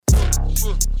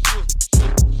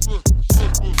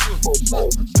Yep.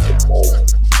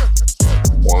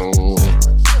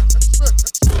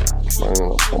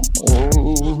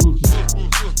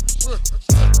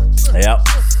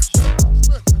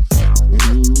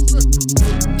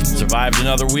 Survived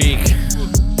another week.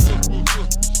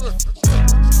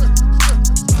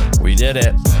 We did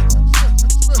it.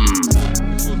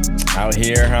 Out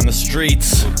here on the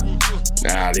streets.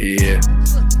 Out here.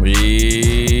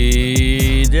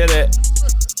 We did it.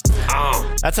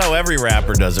 That's how every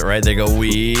rapper does it, right? They go,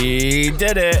 we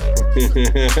did it.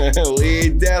 We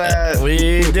did it.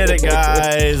 We did it,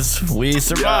 guys. We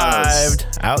survived.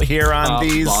 Yes. Out here on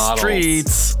these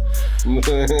streets.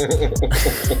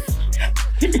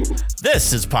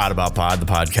 This is Pod About Pod, the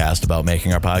podcast about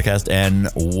making our podcast and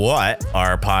what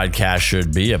our podcast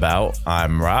should be about.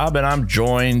 I'm Rob, and I'm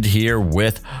joined here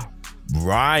with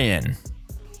Ryan.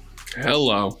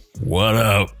 Hello. What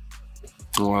up?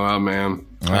 What up, man?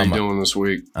 How you doing this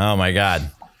week? Oh my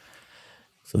God.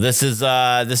 So this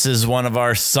is one of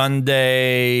our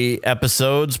Sunday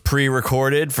episodes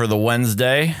pre-recorded for the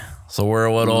Wednesday. So we're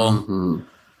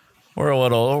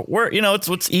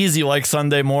it's easy like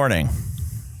Sunday morning.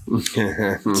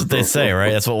 That's what they say,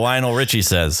 right? That's what Lionel Richie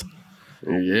says.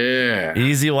 Yeah.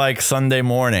 Easy like Sunday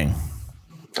morning.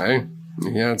 Hey,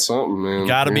 you got something, man.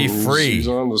 Gotta be free. He's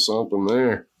on to something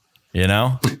there. You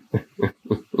know?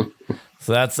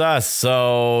 So that's us.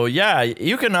 So yeah,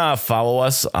 you can follow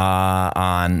us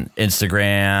on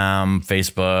Instagram,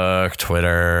 Facebook,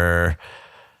 Twitter,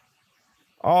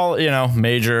 all,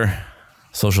 major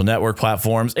social network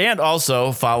platforms, and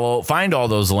also find all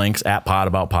those links at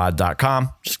podaboutpod.com.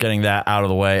 Just getting that out of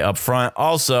the way up front.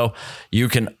 Also, you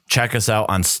can check us out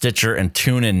on Stitcher and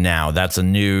TuneIn now. That's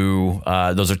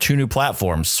those are two new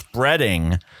platforms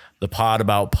spreading the Pod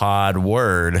About Pod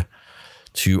word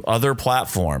to other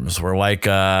platforms. We're like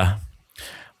the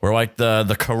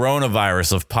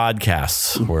coronavirus of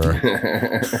podcasts. We're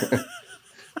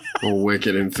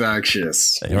wicked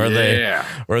infectious. Or the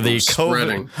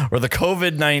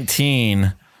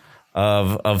COVID-19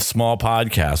 of small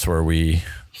podcasts, where we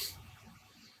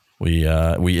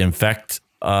infect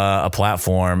a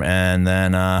platform, and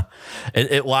then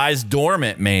it lies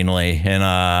dormant mainly,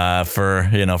 and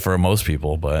for most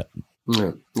people, but.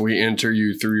 Yeah. We enter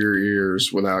you through your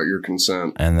ears without your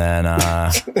consent. And then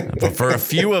but for a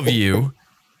few of you,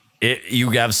 you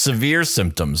have severe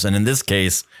symptoms. And in this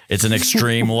case, it's an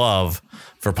extreme love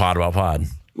for Pod About Pod.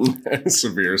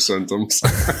 Severe symptoms.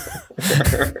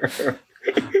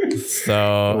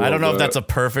 So I don't know if that's a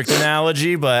perfect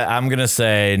analogy, but I'm going to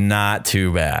say not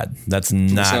too bad. That's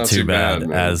not too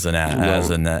bad as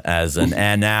an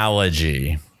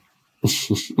analogy.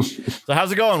 So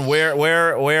how's it going?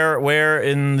 Where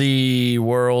in the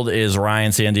world is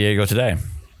Ryan San Diego today?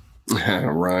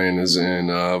 Ryan is in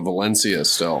Valencia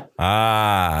still.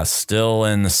 Still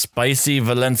in spicy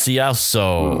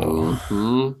Valenciaso.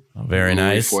 Mm-hmm. Very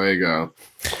nice.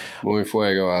 Muy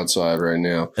fuego outside right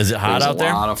now. Is it hot out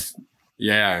there?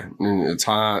 Yeah, it's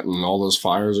hot, and all those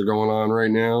fires are going on right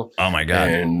now. Oh my God.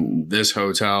 And this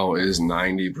hotel is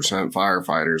 90%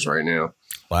 firefighters right now.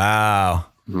 Wow.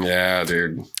 Yeah,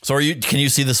 dude. So can you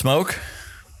see the smoke?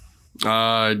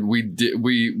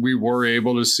 We were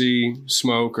able to see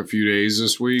smoke a few days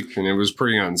this week, and it was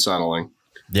pretty unsettling.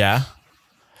 Yeah.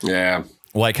 Yeah.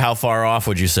 Like how far off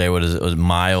would you say? What is it?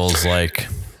 Miles, like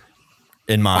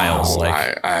in miles?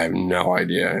 I have no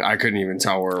idea. I couldn't even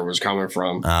tell where it was coming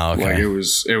from. Oh, okay. Like it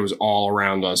was all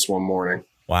around us one morning.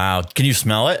 Wow. Can you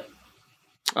smell it?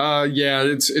 Yeah,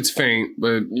 it's faint,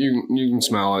 but you can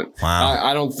smell it. Wow.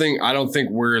 I don't think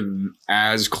we're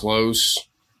as close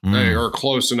or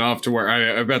close enough to where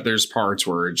I bet there's parts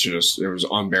where it was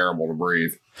unbearable to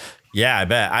breathe. Yeah, I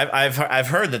bet. I've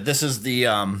heard that this is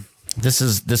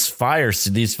these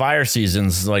fire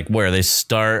seasons, like where they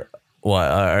start. What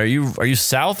are you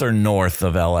south or north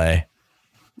of LA?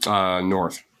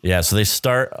 North. Yeah, so they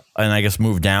start and I guess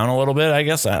move down a little bit. I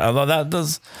guess although that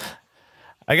does.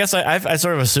 I guess I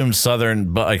sort of assumed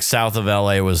southern, but like south of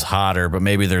LA was hotter, but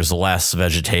maybe there's less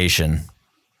vegetation.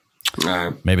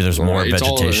 Maybe there's more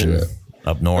vegetation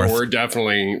up north. We're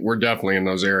definitely in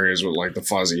those areas with like the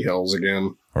fuzzy hills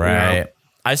again. Right. You know?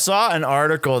 I saw an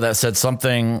article that said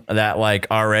something that like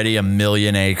already 1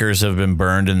 million acres have been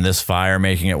burned in this fire,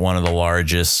 making it one of the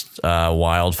largest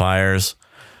wildfires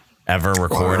ever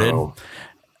recorded. Wow.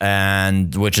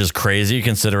 And which is crazy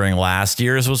considering last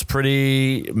year's was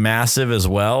pretty massive as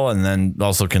well. And then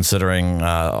also considering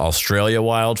Australia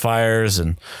wildfires.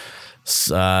 And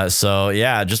so,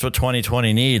 yeah, just what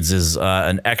 2020 needs is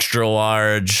an extra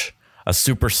large, a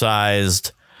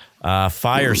supersized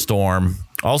firestorm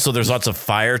Also, there's lots of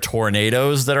fire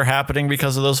tornadoes that are happening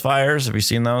because of those fires. Have you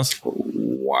seen those?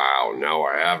 Wow, no,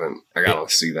 I haven't. I gotta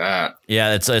see that.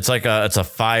 Yeah, it's a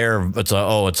fire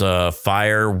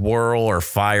whirl or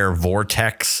fire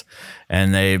vortex,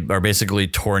 and they are basically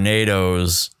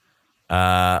tornadoes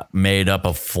made up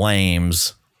of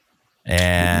flames,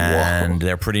 and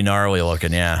they're pretty gnarly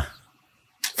looking. Yeah,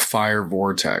 Fire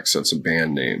Vortex. That's a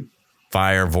band name.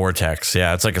 Fire Vortex.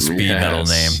 Yeah, it's like a speed metal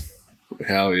name.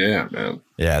 Hell yeah, man.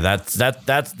 Yeah,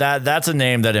 that's a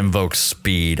name that invokes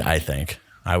speed. I think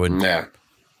I would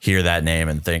hear that name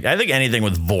and think. I think anything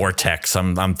with vortex,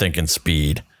 I'm thinking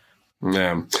speed.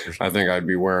 Yeah, I think I'd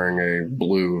be wearing a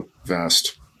blue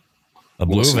vest. A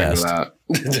blue vest. That.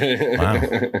 Wow.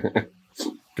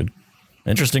 Good,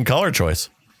 interesting color choice.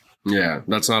 Yeah,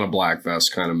 that's not a black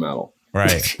vest kind of metal.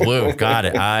 Right, blue. Got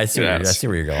it. I see. I see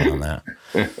where you're going on that.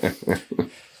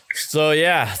 So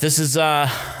yeah, this is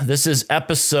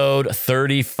episode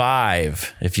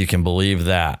 35, if you can believe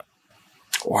that.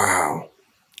 Wow.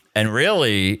 And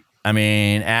really, I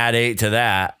mean, add 8 to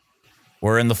that,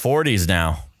 we're in the 40s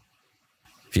now.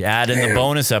 If you add in the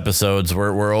bonus episodes,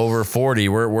 we're over 40.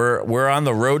 We're on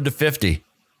the road to 50.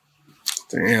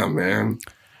 Damn, man.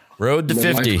 Road to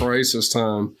 50. Crisis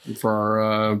time for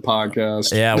our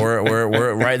podcast. Yeah,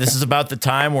 we're right. This is about the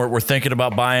time we're thinking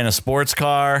about buying a sports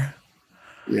car.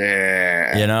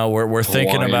 Yeah. You know, we're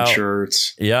thinking Hawaiian about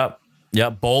shirts. Yep.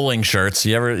 Bowling shirts.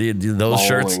 You ever do those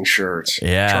shirts? Bowling shirts.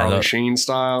 Yeah. Charlie Sheen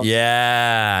style.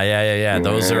 Yeah.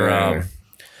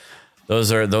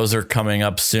 Those are coming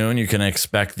up soon. You can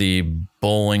expect the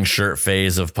bowling shirt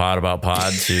phase of Pod About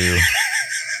Pod to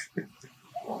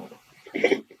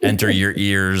enter your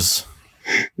ears.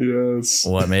 Yes.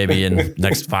 What, maybe in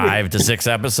next 5 to 6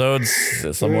 episodes,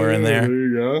 somewhere in there. There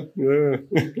you go. Yeah.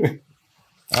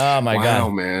 Oh my God. Wow,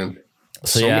 man.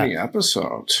 So many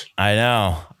episodes. I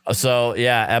know. So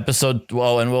yeah,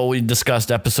 we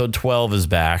discussed episode 12 is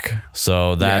back.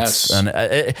 So that's one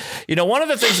of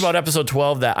the things about episode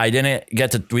 12 that we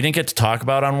didn't get to talk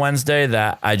about on Wednesday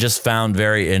that I just found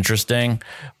very interesting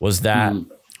was that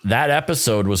that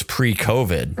episode was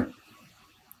pre-COVID.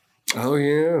 Oh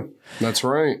yeah, that's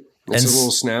right. It's a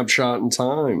little snapshot in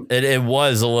time. It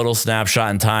was a little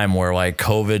snapshot in time where like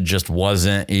COVID just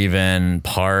wasn't even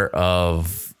part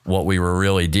of what we were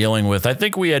really dealing with. I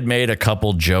think we had made a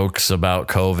couple jokes about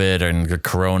COVID and the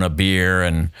Corona beer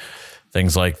and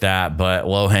things like that, but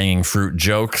low-hanging fruit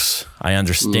jokes. I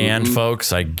understand,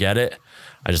 folks. I get it.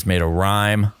 I just made a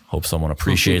rhyme. Hope someone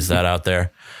appreciates that out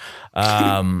there.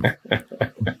 But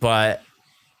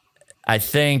I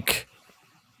think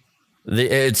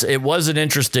it was an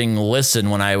interesting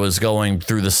listen when I was going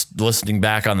through listening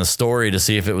back on the story to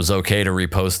see if it was okay to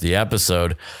repost the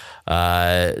episode.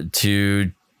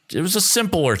 It was a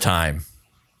simpler time.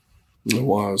 It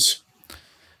was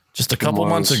just a couple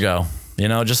months ago.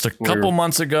 Just a couple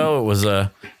months ago, it was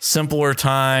a simpler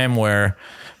time where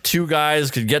 2 guys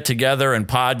could get together and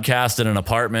podcast in an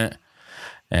apartment,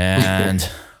 and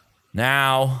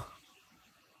now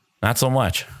not so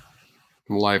much.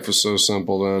 Life was so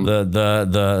simple then.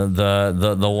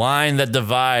 The line that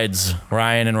divides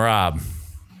Ryan and Rob,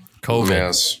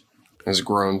 COVID, has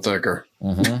grown thicker.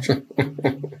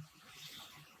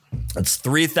 It's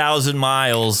 3,000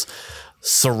 miles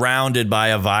surrounded by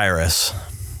a virus.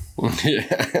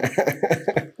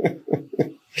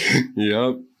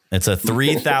 Yep. It's a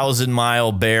 3,000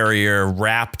 mile barrier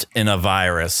wrapped in a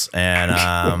virus,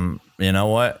 and you know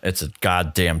what? It's a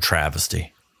goddamn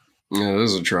travesty. Yeah, it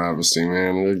is a travesty,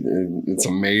 man. It's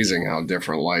amazing how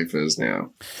different life is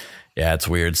now. Yeah, it's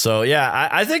weird. So, yeah,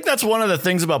 I think that's one of the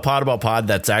things about Pod About Pod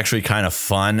that's actually kind of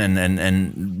fun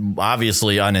and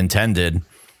obviously unintended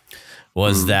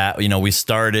was that, we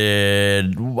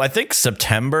started, I think,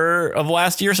 September of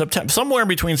last year, somewhere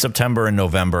between September and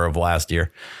November of last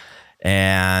year.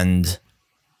 And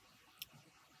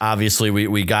obviously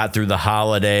we got through the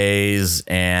holidays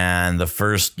and the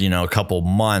first, couple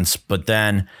months, but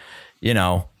then,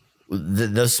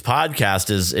 this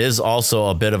podcast is also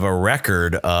a bit of a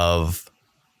record of,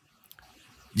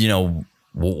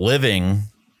 living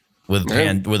with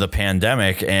a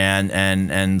pandemic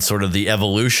and sort of the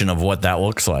evolution of what that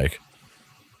looks like.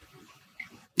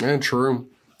 Yeah, true.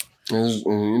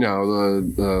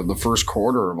 The first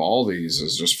quarter of all these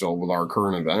is just filled with our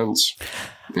current events.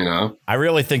 I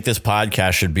really think this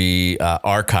podcast should be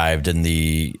archived in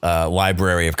the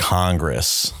Library of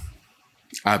Congress.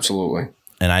 Absolutely.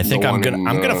 And I think I'm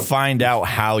gonna find out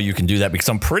how you can do that, because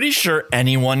I'm pretty sure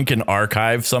anyone can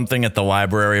archive something at the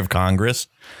Library of Congress.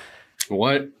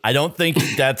 What? I don't think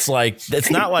that's it's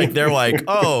not like they're like,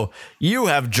 oh, you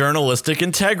have journalistic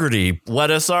integrity,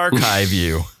 let us archive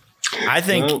you. I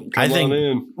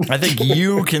think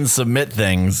you can submit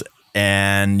things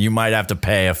and you might have to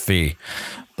pay a fee,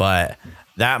 but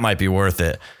that might be worth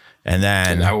it. And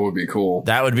then that would be cool.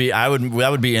 That would be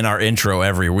in our intro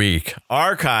every week,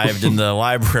 archived in the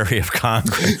Library of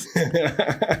Congress.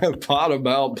 Pod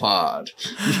about pod.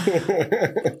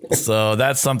 So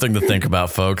that's something to think about,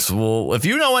 folks. Well, if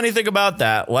you know anything about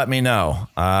that, let me know.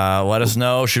 Let us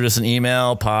know. Shoot us an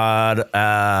email,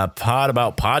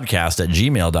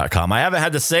 podaboutpodcast@gmail.com. I haven't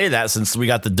had to say that since we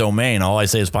got the domain. All I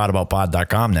say is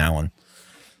podaboutpod.com now. And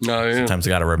sometimes I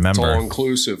got to remember. It's all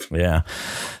inclusive. Yeah.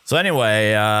 So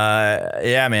anyway,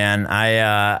 yeah, man,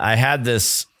 I had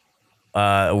this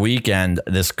weekend,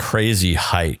 this crazy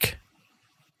hike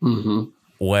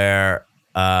where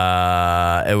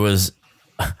it was,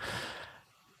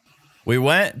 we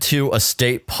went to a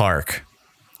state park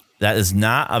that is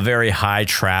not a very high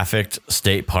trafficked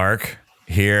state park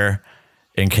here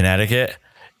in Connecticut.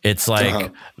 It's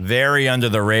like very under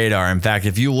the radar. In fact,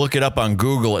 if you look it up on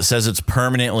Google, it says it's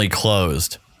permanently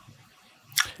closed.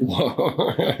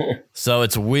 So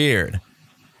it's weird.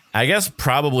 I guess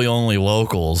probably only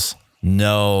locals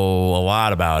know a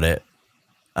lot about it.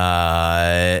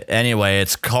 Anyway,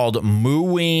 it's called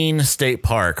Mooween State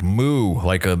Park. Moo,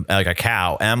 like a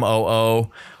cow. M-O-O,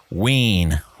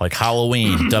 Ween, like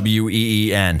Halloween.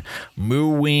 W-E-E-N.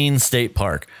 Mooween State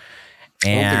Park.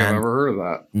 And I don't think I've ever heard of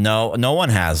that. No one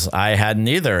has. I hadn't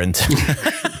either. Until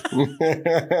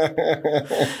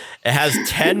it has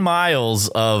 10 miles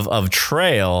of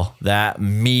trail that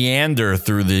meander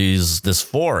through this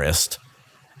forest.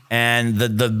 And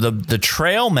the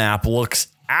trail map looks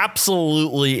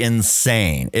absolutely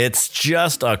insane. It's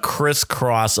just a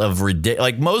crisscross of ridiculous.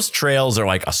 Like most trails are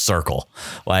like a circle,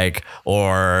 like,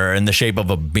 or in the shape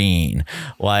of a bean.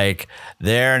 Like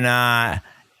they're not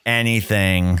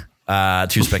anything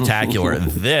too spectacular.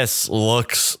 This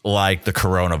looks like the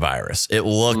coronavirus. It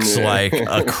looks like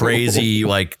a crazy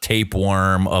like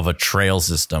tapeworm of a trail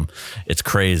system. It's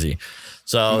crazy.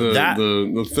 So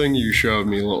the thing you showed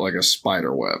me looked like a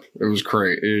spider web. It was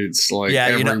great. It's like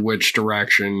which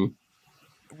direction.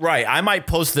 Right. I might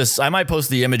post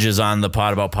the images on the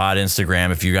Pod About Pod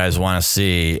Instagram if you guys want to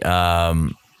see.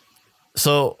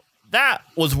 So that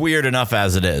was weird enough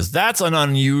as it is. That's an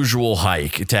unusual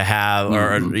hike to have,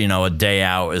 or, a day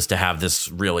out is to have this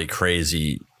really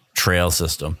crazy trail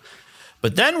system.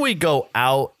 But then we go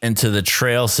out into the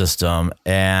trail system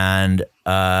and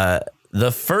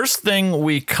the first thing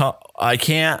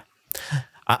I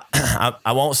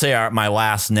won't say my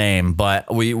last name,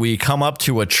 but we come up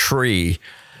to a tree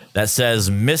that says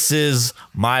Mrs.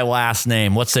 My last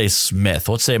name. Let's say Smith.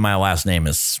 Let's say my last name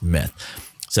is Smith.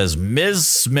 It says Ms.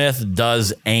 Smith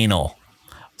does anal.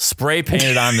 Spray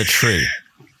painted on the tree.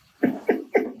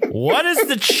 What are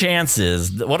the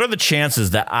chances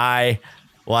that I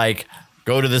like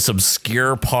go to this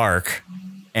obscure park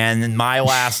and my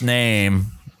last name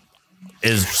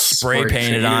is spray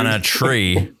painted on a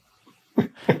tree?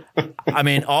 I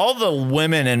mean, all the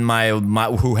women in my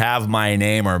who have my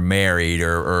name are married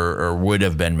or would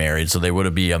have been married, so they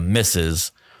would be a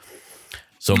Mrs.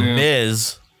 So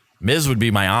Ms. would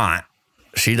be my aunt.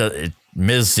 She does.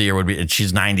 Ms. Sear would be.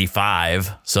 She's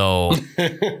 95, so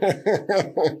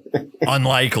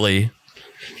unlikely.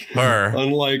 Her.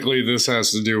 Unlikely this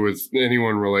has to do with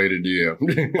anyone related to you.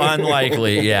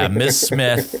 Unlikely, yeah. Ms.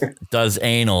 Smith does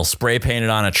anal, spray painted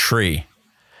on a tree.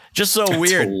 Just so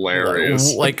weird.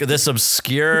 Hilarious. Like this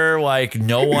obscure, like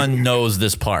no one knows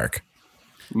this park.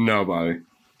 Nobody.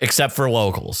 Except for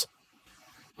locals.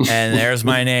 And there's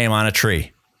my name on a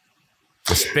tree.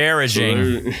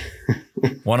 Disparaging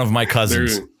one of my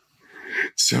cousins.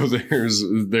 So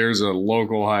there's a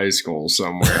local high school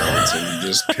somewhere with some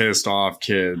just pissed off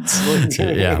kids.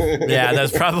 Yeah,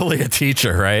 that's probably a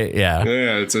teacher, right? Yeah,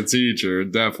 it's a teacher.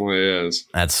 It definitely is.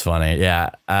 That's funny. Yeah.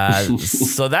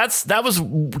 So that was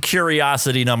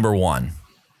curiosity number one.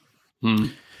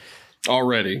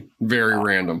 Already very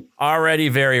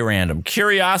random.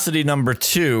 Curiosity number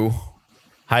two.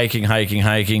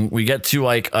 Hiking. We get to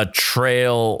like a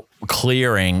trail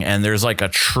clearing and there's like a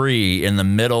tree in the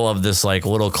middle of this like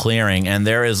little clearing. And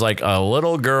there is like a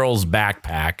little girl's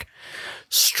backpack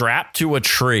strapped to a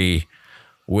tree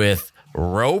with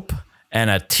rope and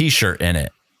a t-shirt in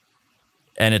it.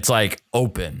 And it's like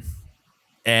open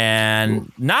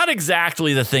and not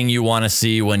exactly the thing you want to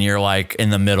see when you're like in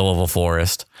the middle of a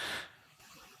forest.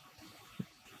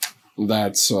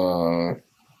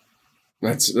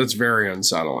 That's very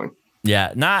unsettling.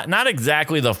 Yeah, not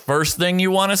exactly the first thing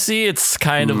you want to see. It's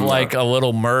kind of like a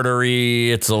little murdery.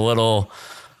 It's a little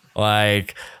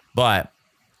like, but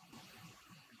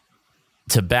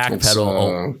to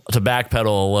backpedal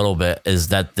a little bit is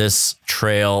that this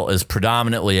trail is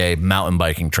predominantly a mountain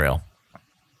biking trail.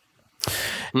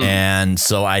 And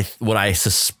so what I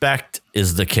suspect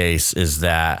is the case is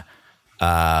that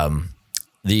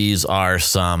these are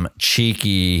some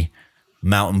cheeky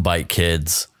mountain bike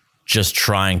kids just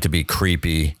trying to be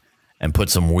creepy and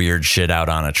put some weird shit out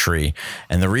on a tree.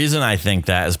 And the reason I think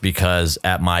that is because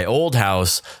at my old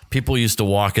house, people used to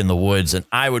walk in the woods and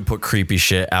I would put creepy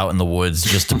shit out in the woods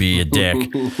just to be a dick.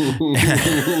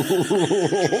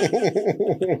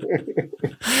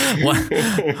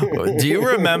 Do you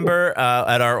remember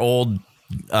at our old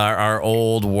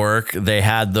work, they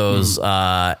had those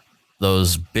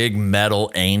big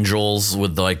metal angels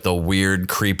with like the weird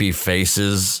creepy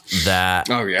faces that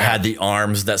had the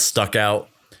arms that stuck out?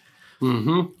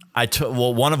 Mm-hmm.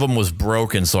 One of them was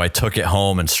broken, so I took it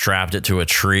home and strapped it to a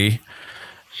tree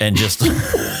and just.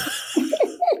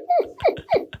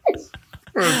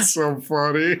 That's so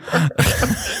funny.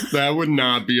 That would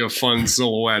not be a fun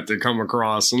silhouette to come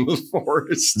across in the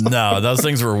forest. No, those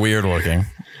things were weird looking.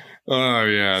 Oh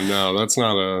yeah, no, that's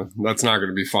not going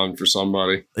to be fun for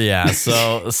somebody. Yeah,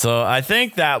 so I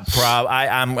think that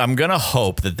I'm gonna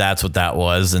hope that that's what that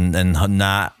was, and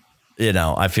not. You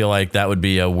know, I feel like that would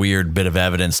be a weird bit of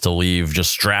evidence to leave just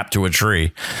strapped to a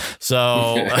tree.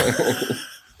 So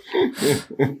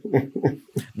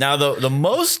now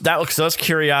that's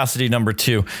curiosity number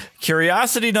 2.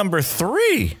 Curiosity number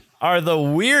 3 are the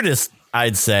weirdest,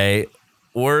 I'd say,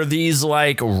 were these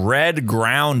like red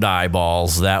ground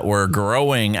eyeballs that were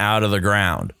growing out of the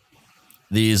ground.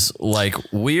 These like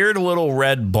weird little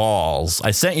red balls. I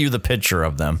sent you the picture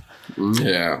of them.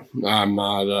 Yeah, I'm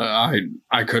not.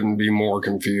 I couldn't be more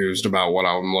confused about what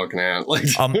I'm looking at. Like,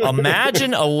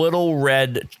 imagine a little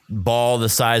red ball the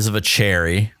size of a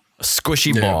cherry, a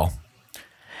squishy ball,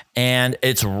 and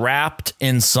it's wrapped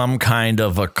in some kind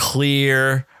of a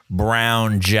clear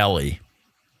brown jelly.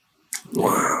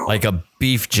 Wow, like a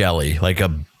beef jelly, like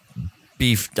a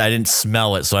beef. I didn't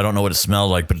smell it, so I don't know what it smelled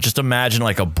like. But just imagine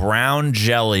like a brown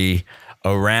jelly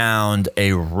around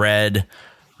a red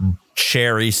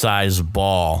cherry-sized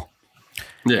ball.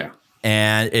 Yeah.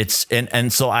 And it's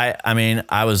and so I mean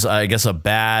I was, I guess, a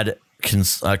bad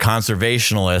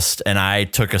conservationalist, and I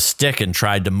took a stick and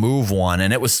tried to move one,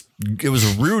 and it was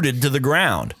rooted to the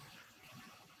ground.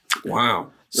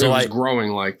 Wow. So it was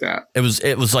growing like that. It was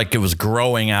like it was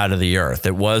growing out of the earth.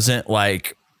 It wasn't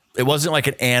like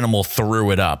an animal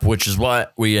threw it up, which is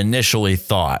what we initially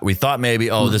thought. We thought maybe,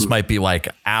 this might be like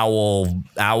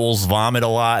owls vomit a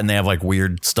lot and they have like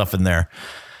weird stuff in their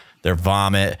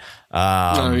vomit.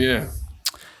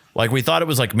 Like we thought it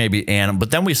was like maybe animal,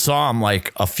 but then we saw them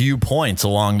like a few points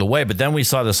along the way. But then we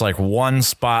saw this like one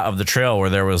spot of the trail where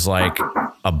there was like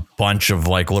a bunch of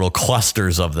like little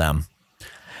clusters of them,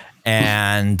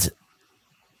 and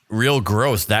real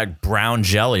gross. That brown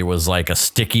jelly was like a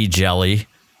sticky jelly.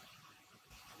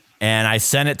 And I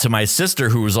sent it to my sister,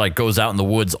 who was like goes out in the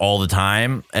woods all the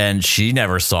time, and she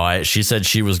never saw it. She said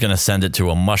she was going to send it to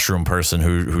a mushroom person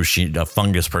a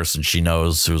fungus person she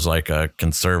knows, who's like a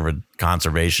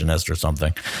conservationist or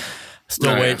something.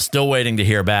 Still waiting to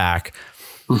hear back.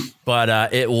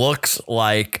 But it looks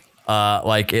like a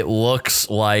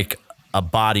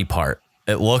body part.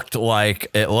 It looked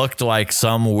like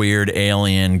some weird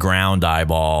alien ground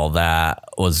eyeball that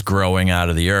was growing out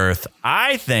of the earth.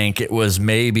 I think it was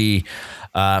maybe,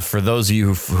 for those of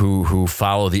you who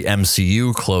follow the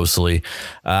MCU closely,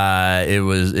 it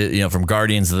was from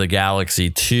Guardians of the Galaxy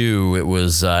 2. It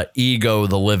was Ego,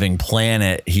 the living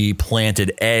planet. He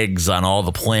planted eggs on all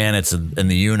the planets in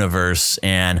the universe,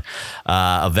 and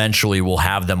eventually we'll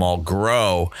have them all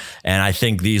grow. And I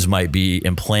think these might be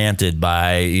implanted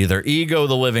by either Ego,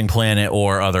 the living planet,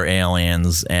 or other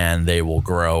aliens, and they will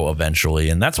grow eventually.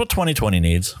 And that's what 2020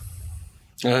 needs.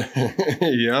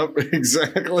 Yep,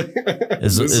 exactly.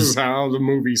 This is how the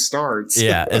movie starts.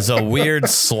 Yeah, it's a weird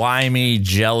slimy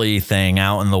jelly thing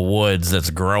out in the woods that's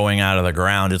growing out of the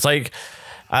ground. It's like,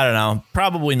 I don't know,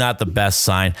 probably not the best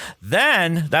sign.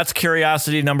 Then that's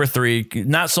curiosity number 3.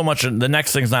 Not so much. The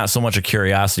next thing's not so much a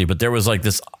curiosity, but there was like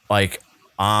this like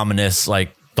ominous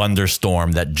like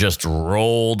thunderstorm that just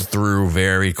rolled through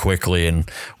very quickly, and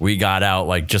we got out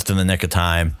like just in the nick of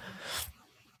time.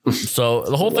 So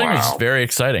the whole thing was very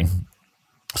exciting.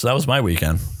 So that was my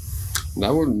weekend.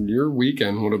 Your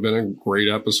weekend would have been a great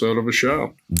episode of a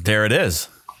show. There it is.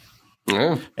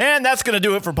 Yeah. And that's going to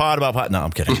do it for Pod About Pod. No, I'm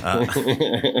kidding.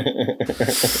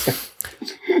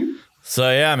 So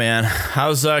yeah, man,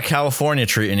 how's California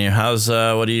treating you? How's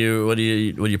what are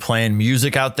you playing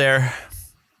music out there?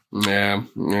 Yeah,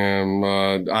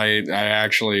 I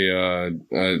actually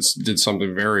did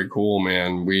something very cool,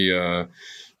 man.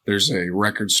 There's a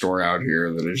record store out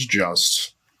here that is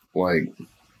just like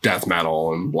death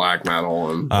metal and black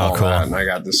metal and all cool. that, and I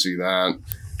got to see that.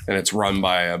 And it's run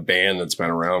by a band that's been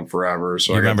around forever.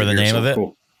 So you remember the name of it?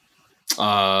 Cool.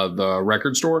 The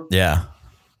record store. Yeah,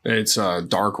 it's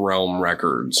Dark Realm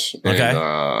Records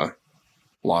in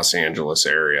Los Angeles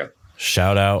area.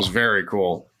 Shout out! It was very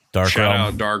cool. Shout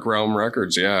out Dark Realm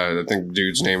Records. Yeah, I think the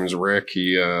dude's name is Rick.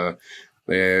 They've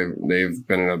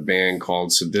been in a band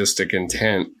called Sadistic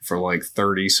Intent for like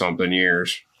 30 something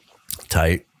years.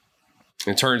 Tight.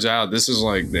 It turns out this is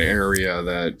like the area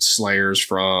that Slayer's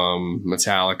from,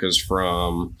 Metallica's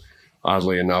from,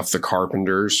 oddly enough, the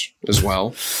Carpenters as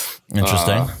well.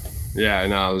 Interesting. Yeah,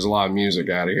 no, there's a lot of music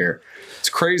out of here. It's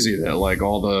crazy that like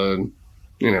all the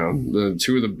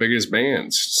two of the biggest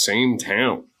bands, same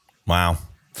town. Wow.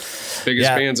 Biggest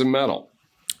bands in metal.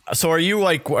 So are you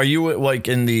like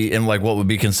in what would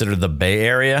be considered the Bay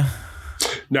Area?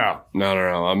 No.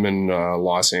 I'm in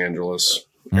Los Angeles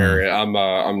area.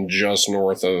 I'm just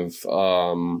north of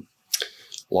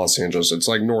Los Angeles. It's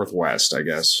like northwest, I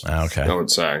guess. Okay. I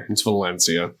would say it's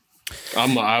Valencia.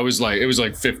 It was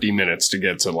like 50 minutes to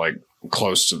get to like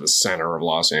close to the center of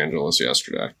Los Angeles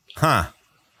yesterday. Huh.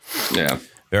 Yeah.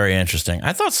 Very interesting.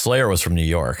 I thought Slayer was from New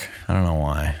York. I don't know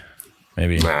why.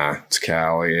 Maybe. Nah, it's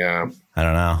Cali. Yeah. I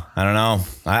don't know.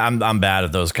 I'm bad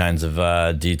at those kinds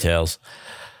of details.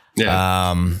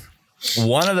 Yeah.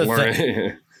 One of the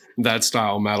things. That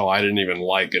style metal I didn't even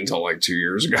like until like 2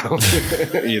 years ago.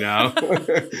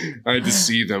 I had to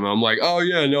see them. I'm like, oh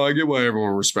yeah, no, I get why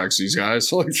everyone respects these guys.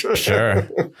 Sure.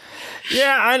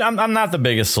 Yeah, I'm not the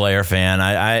biggest Slayer fan.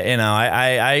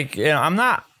 I'm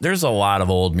not. There's a lot of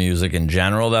old music in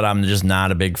general that I'm just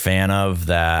not a big fan of.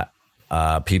 That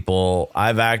I've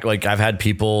had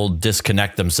people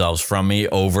disconnect themselves from me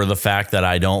over the fact that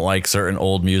I don't like certain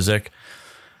old music.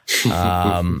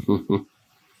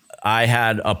 I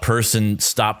had a person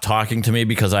stop talking to me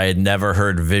because I had never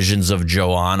heard Visions of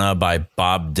Joanna by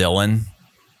Bob Dylan.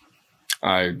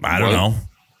 I don't know.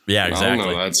 Yeah, exactly. I don't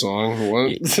know that song.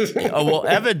 What? Well,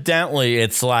 evidently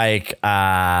it's like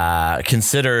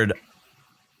considered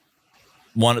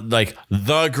one like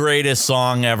the greatest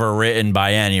song ever written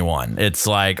by anyone. It's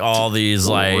like all these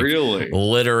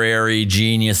literary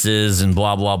geniuses and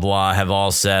blah blah blah have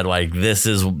all said like this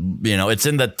is it's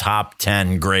in the top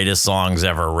 10 greatest songs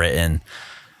ever written.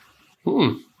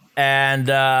 And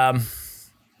I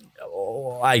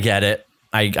get it.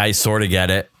 I sort of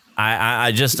get it.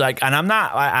 I just like, and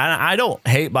I don't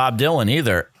hate Bob Dylan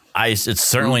either. It's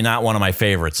certainly not one of my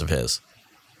favorites of his.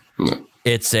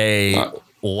 It's a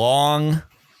long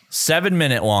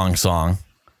 7-minute long song,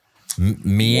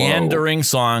 meandering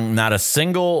song, not a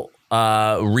single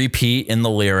repeat in the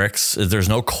lyrics. There's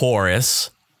no chorus.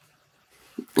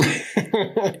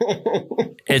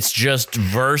 It's just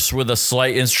verse with a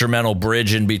slight instrumental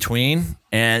bridge in between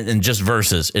and just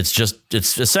verses. It's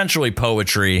essentially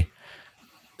poetry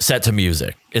set to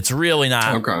music. It's really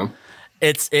not. Okay.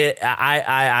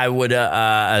 I would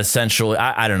essentially,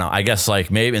 I don't know. I guess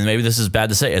like maybe this is bad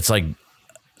to say. It's like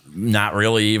not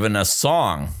really even a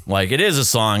song. Like it is a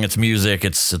song. It's music.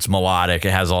 It's melodic.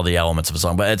 It has all the elements of a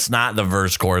song, but it's not the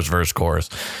verse chorus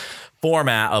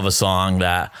format of a song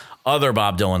that other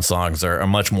Bob Dylan songs are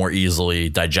much more easily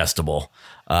digestible.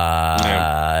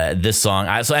 This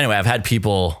song. So anyway, I've had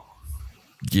people,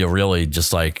 really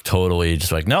just like totally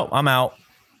just like, nope, I'm out.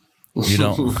 You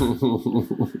don't.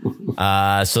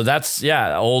 So that's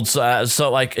old.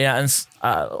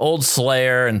 Old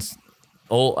Slayer and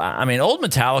old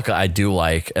Metallica I do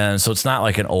like, and so it's not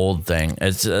like an old thing.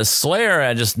 It's a Slayer.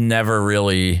 I just never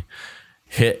really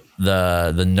hit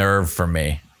the nerve for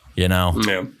me. Yeah.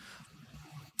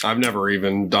 I've never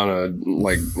even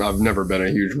I've never been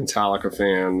a huge Metallica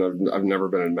fan. I've never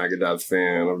been a Megadeth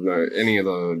fan of any of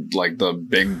the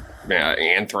big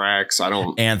Anthrax.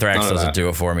 Anthrax doesn't do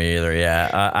it for me either.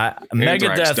 Yeah.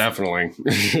 Megadeth definitely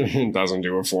doesn't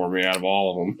do it for me out of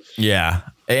all of them. Yeah.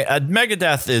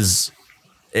 Megadeth is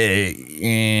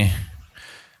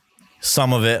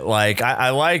some of it. Like I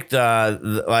liked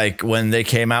like when they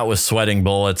came out with Sweating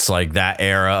Bullets, like that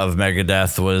era of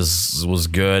Megadeth was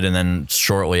good, and then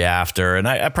shortly after, and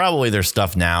I probably their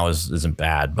stuff now isn't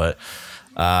bad, but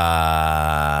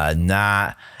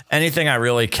not anything I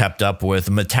really kept up with.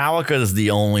 Metallica is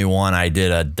the only one I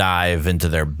did a dive into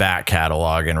their back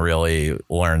catalog and really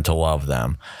learned to love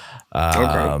them.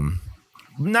 Okay.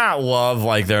 not love,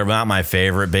 like they're not my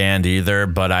favorite band either,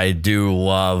 but I do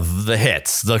love the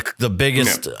hits, the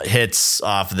biggest hits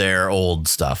off their old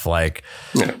stuff. Like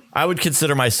I would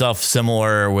consider myself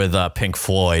similar with Pink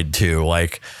Floyd too.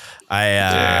 Like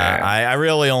I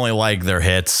really only like their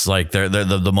hits. Like they're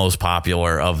the most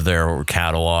popular of their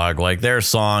catalog. Like their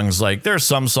songs, like there's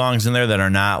some songs in there that are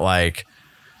not like,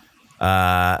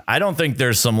 I don't think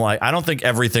there's some like, I don't think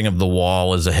everything of The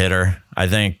Wall is a hitter. I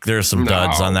think there's some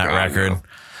duds on that record. No.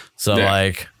 So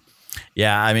like,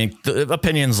 yeah, I mean,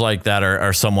 opinions like that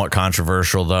are somewhat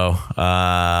controversial though.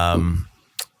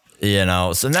 You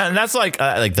know, so that's like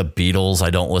the Beatles.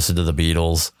 I don't listen to the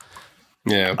Beatles.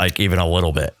 Yeah. Like even a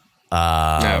little bit.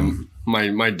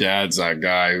 My dad's that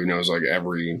guy who knows like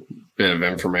every bit of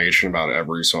information about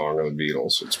every song of the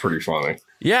Beatles. It's pretty funny.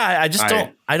 Yeah.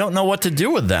 I don't know what to do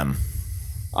with them.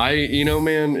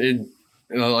 Man,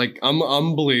 I'm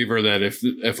a believer that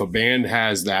if a band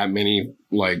has that many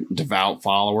like devout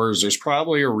followers, there's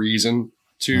probably a reason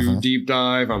to deep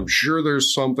dive. I'm sure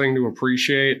there's something to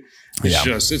appreciate.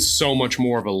 It's so much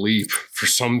more of a leap for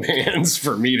some bands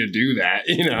for me to do that,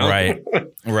 you know?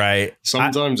 Right.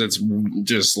 Sometimes it's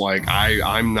just like,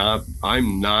 I'm not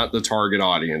the target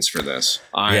audience for this.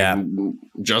 I'm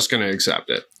just going to accept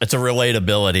it. It's a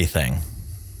relatability thing.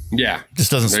 Yeah.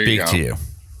 Just doesn't speak to you.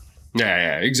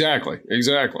 Yeah, exactly.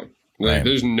 Right. Like,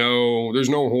 there's no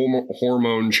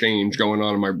hormone change going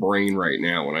on in my brain right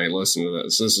now when I listen to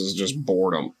this. This is just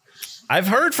boredom. I've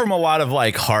heard from a lot of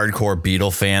like hardcore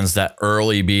Beatle fans that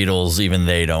early Beatles, even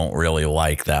they don't really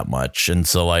like that much. And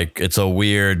so like, it's a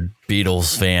weird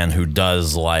Beatles fan who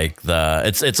does like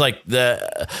it's like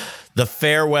the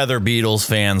fair weather Beatles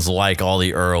fans like all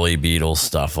the early Beatles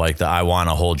stuff, like the I Want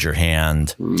to Hold Your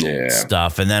Hand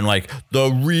stuff. And then like the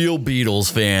real Beatles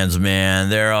fans, man,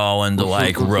 they're all into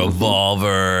like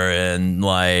Revolver and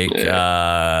like Sgt.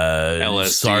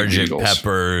 Beatles.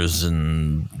 Peppers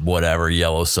and whatever,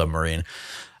 Yellow Submarine.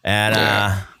 And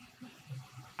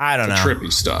I don't know.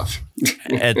 Trippy stuff.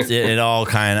 it all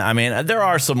kind of, I mean, there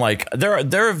are some like, there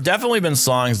have definitely been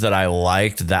songs that I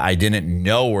liked that I didn't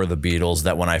know were the Beatles,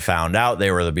 that when I found out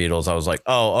they were the Beatles, I was like,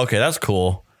 oh, okay, that's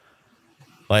cool.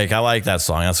 Like, I like that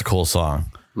song. That's a cool song.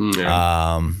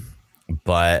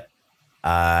 But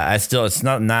I still, it's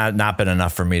not been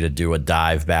enough for me to do a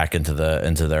dive back into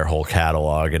their whole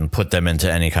catalog and put them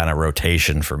into any kind of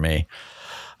rotation for me.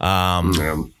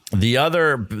 The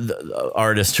other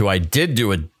artist who I did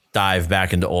do a dive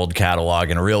back into old catalog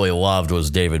and really loved was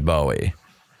David Bowie.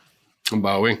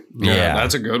 Yeah,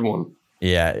 that's a good one.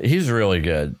 Yeah, he's really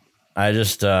good. I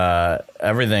just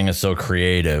everything is so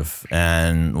creative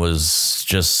and was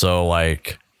just so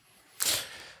like,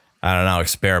 I don't know,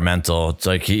 experimental. It's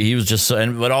like he was just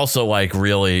so, but also like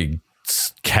really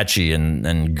catchy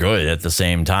and good at the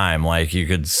same time. Like you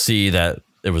could see that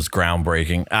it was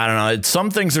groundbreaking. I don't know.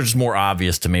 Some things are just more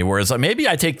obvious to me, whereas like maybe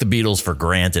I take the Beatles for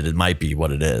granted. It might be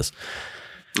what it is.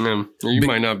 You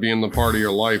might not be in the part of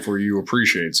your life where you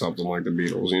appreciate something like the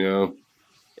Beatles, you know?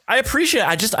 I appreciate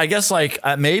it. I guess like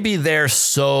maybe they're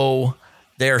so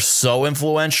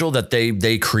influential that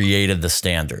they created the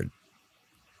standard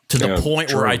to the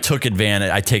point where I take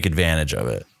advantage of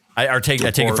it. I take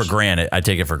it for granted. I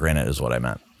take it for granted is what I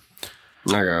meant.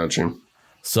 I got you.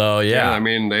 So yeah, I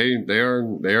mean they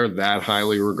are that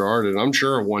highly regarded. I'm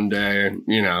sure one day I'm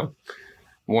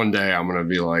gonna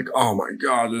be like, oh my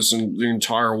god, the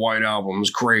entire White Album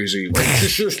is crazy.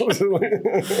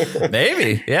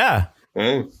 Maybe, yeah.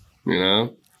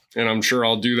 And I'm sure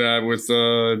I'll do that with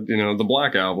the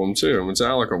Black Album too,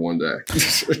 Metallica one day.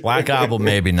 Black Album,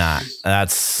 maybe not.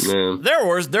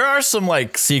 There are some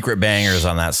like secret bangers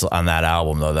on that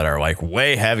album though that are like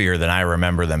way heavier than I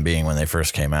remember them being when they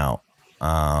first came out.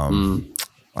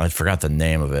 I forgot the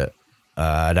name of it.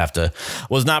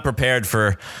 Was not prepared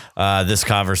for this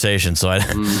conversation, so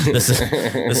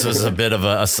this was a bit of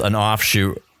an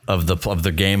offshoot of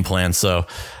the game plan. So,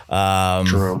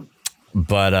 True.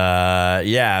 But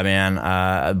yeah,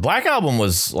 man, Black Album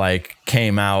was like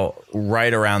came out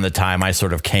right around the time I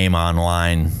sort of came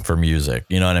online for music.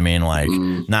 You know what I mean? Like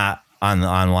not on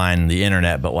online the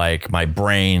internet, but like my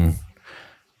brain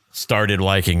started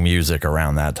liking music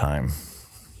around that time.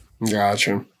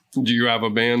 Gotcha. Do you have a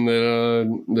band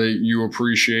that you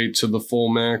appreciate to the full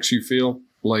max? You feel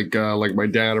like my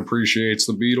dad appreciates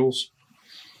the Beatles?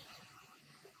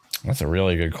 That's a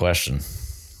really good question.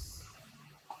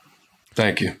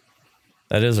 Thank you.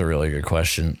 That is a really good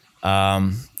question. A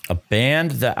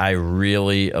band that I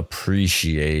really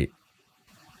appreciate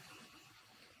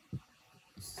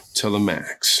to the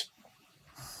max,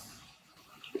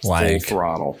 like full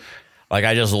throttle. like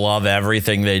I just love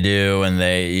everything they do, and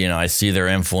they, I see their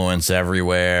influence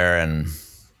everywhere, and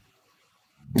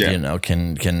can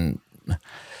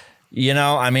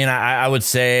I mean, I would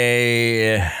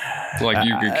say like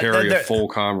you could carry a full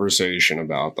conversation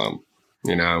about them,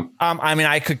 I mean,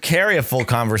 I could carry a full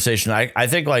conversation. I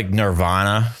think like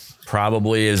Nirvana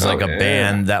probably is like a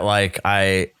band that like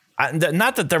I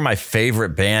not that they're my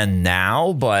favorite band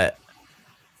now, but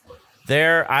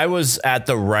I was at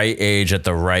the right age at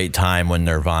the right time when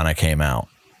Nirvana came out.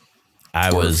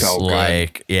 I was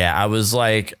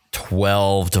like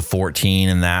 12 to 14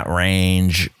 in that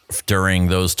range during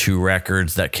those two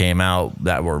records that came out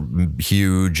that were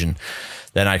huge. And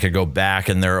then I could go back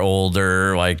in their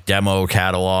older like demo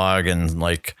catalog and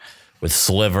like with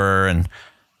Sliver. And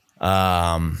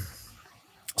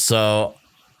so,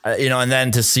 and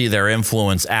then to see their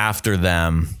influence after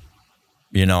them,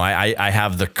 I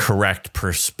have the correct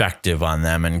perspective on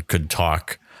them and could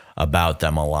talk about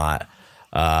them a lot.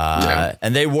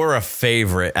 And they were a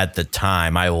favorite at the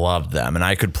time. I loved them, and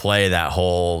I could play that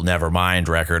whole Nevermind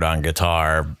record on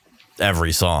guitar,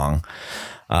 every song.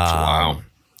 Wow.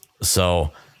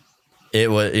 So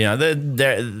it was,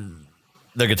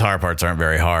 the guitar parts aren't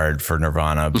very hard for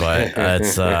Nirvana, but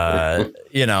it's,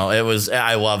 it was,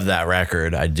 I love that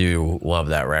record. I do love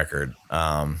that record.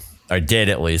 I did,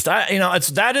 at least.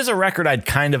 That is a record I'd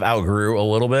kind of outgrew a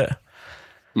little bit.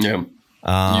 Yeah.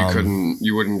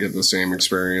 You wouldn't get the same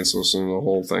experience listening to the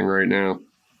whole thing right now.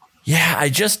 Yeah,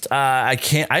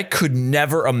 I could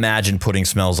never imagine putting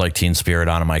Smells Like Teen Spirit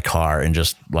on in my car and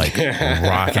just like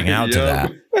rocking out to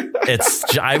that.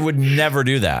 I would never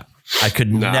do that. I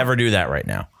could never do that right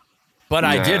now. But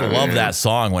I did love that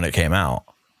song when it came out.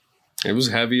 It was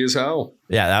heavy as hell.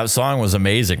 Yeah, that song was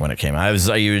amazing when it came out.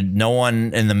 No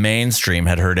one in the mainstream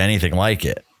had heard anything like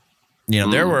it.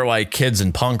 There were like kids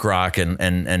in punk rock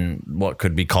and what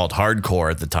could be called hardcore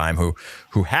at the time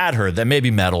who had heard that, maybe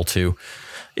metal too.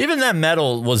 Even that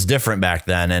metal was different back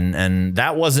then, and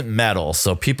that wasn't metal,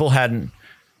 so people hadn't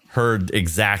heard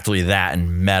exactly that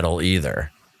in metal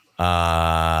either.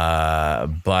 But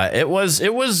it was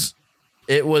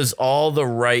all the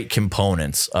right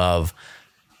components of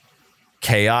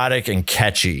chaotic and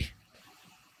catchy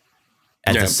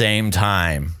at the same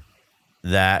time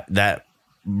that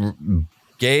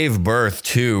gave birth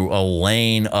to a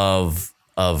lane of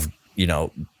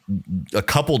a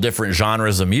couple different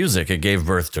genres of music. It gave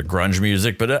birth to grunge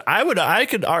music, but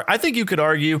I think you could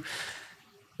argue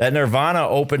that Nirvana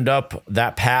opened up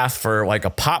that path for like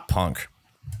a pop punk,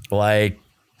 like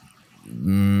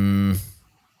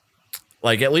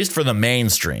at least for the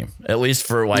mainstream, at least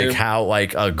for like how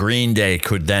like a Green Day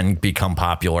could then become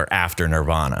popular after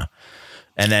Nirvana.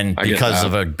 And then because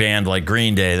of a band like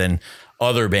Green Day, then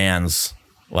other bands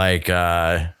like,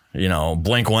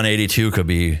 Blink 182 could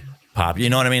be pop. You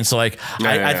know what I mean? So like,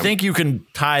 I think you can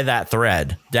tie that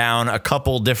thread down a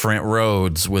couple different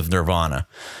roads with Nirvana.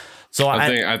 So I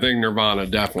think Nirvana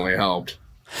definitely helped.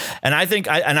 And I think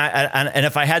and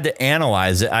if I had to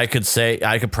analyze it, I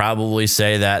could probably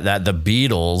say that the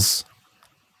Beatles,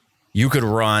 you could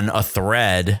run a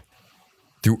thread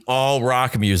through all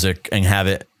rock music and have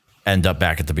it end up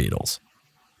back at the Beatles.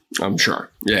 I'm sure.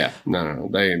 Yeah. No.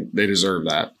 They deserve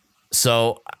that.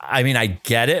 So, I mean, I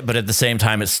get it, but at the same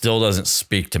time, it still doesn't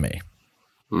speak to me.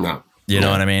 No. You know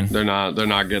what I mean? They're not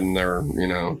getting their,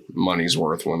 money's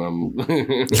worth when I'm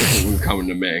coming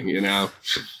to me,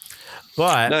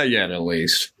 But not yet, at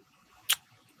least.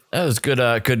 That was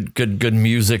good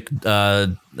music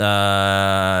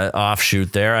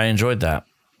offshoot there. I enjoyed that.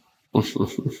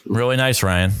 Really nice,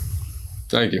 Ryan.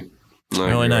 Thank you.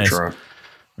 Really nice.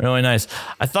 Really nice.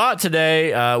 I thought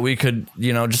today we could,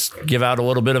 just give out a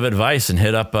little bit of advice and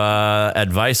hit up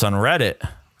advice on Reddit.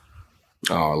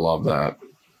 Oh, I love that.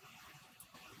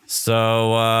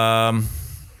 So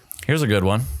here's a good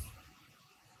one.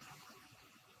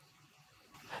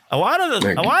 A lot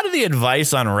of the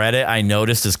advice on Reddit I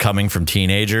noticed is coming from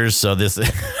teenagers. So this a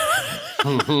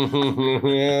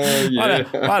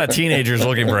lot of teenagers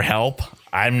looking for help.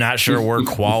 I'm not sure we're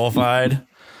qualified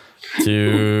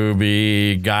to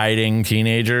be guiding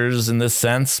teenagers in this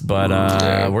sense, but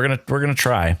we're gonna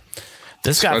try.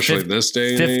 This especially this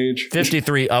day and age.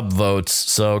 53 upvotes,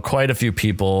 so quite a few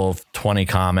people, 20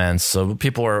 comments. So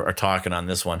people are talking on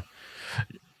this one.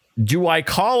 Do I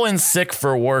call in sick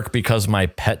for work because my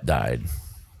pet died?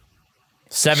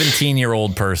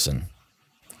 17-year-old person.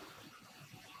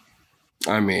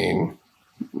 I mean,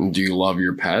 do you love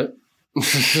your pet?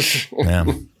 Yeah.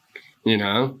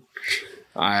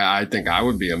 I think I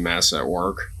would be a mess at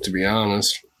work, to be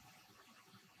honest.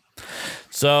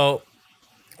 So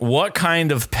what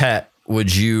kind of pet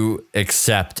would you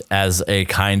accept as a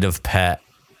kind of pet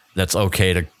that's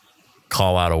okay to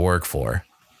call out of work for?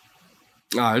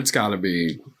 It's got to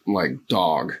be like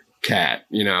dog, cat,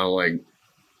 like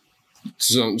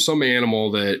some animal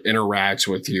that interacts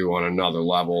with you on another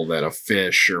level than a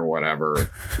fish or whatever,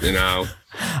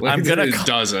 Like it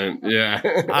doesn't. Yeah.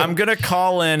 I'm going to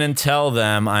call in and tell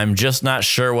them I'm just not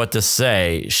sure what to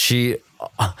say. She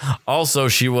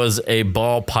was a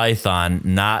ball python,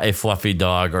 not a fluffy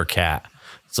dog or cat.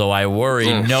 So I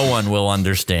worry no one will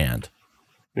understand.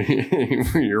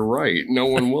 You're right. No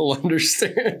one will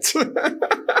understand.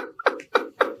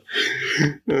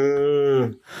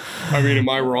 Am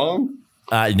I wrong?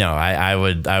 No,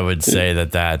 I would say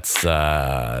that's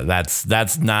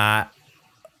not.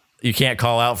 You can't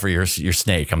call out for your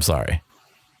snake. I'm sorry.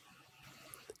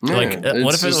 Yeah,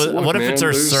 what if it's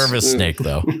our service snake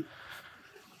though?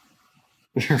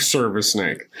 Your service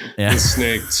snake. Yeah. The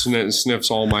snake sniffs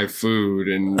all my food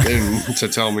and to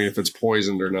tell me if it's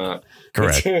poisoned or not.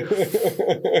 Correct.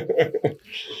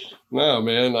 No,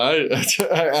 man,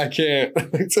 I can't.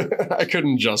 I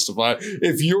couldn't justify.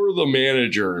 If you're the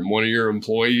manager and one of your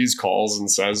employees calls and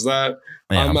says that,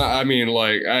 yeah.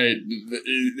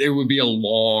 It would be a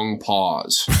long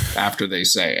pause after they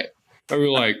say it. I'd be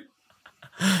like,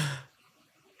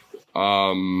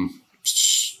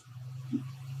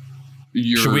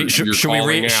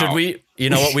 should we you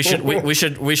know what we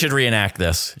should reenact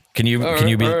this. Can you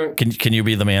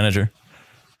be the manager?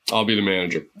 I'll be the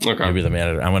manager. Okay. You'll be the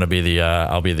manager. I'm going to be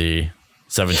I'll be the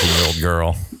 17-year-old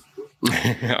girl.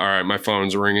 All right. My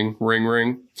phone's ringing. Ring,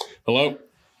 ring. Hello.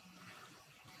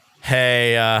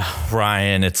 Hey,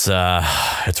 Ryan, it's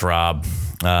Rob.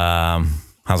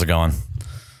 How's it going?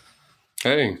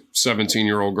 Hey,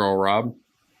 17-year-old girl, Rob.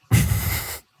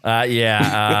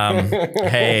 Yeah.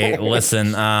 Hey,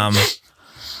 listen, I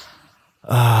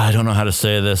don't know how to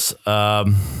say this.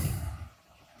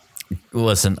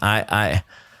 Listen, I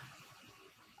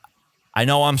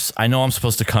know I'm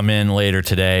supposed to come in later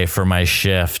today for my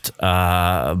shift,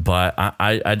 but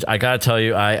I gotta tell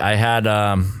you, I had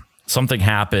something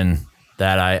happen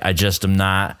that I just am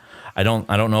not. I don't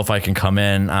know if I can come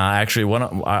in. Actually,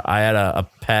 I had a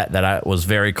pet that I was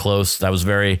very close. That was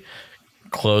very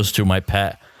close to my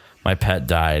pet. My pet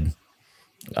died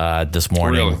this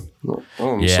morning. Really? Oh,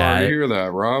 I'm sorry to hear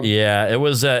that, Rob. Yeah, it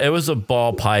was a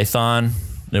ball python.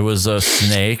 It was a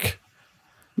snake.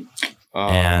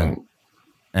 And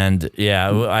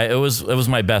yeah, it was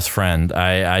my best friend.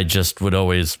 I just would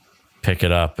always pick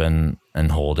it up and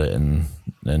hold it, and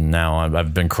now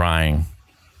I've been crying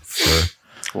for.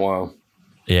 Wow.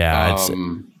 Yeah.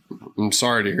 I'm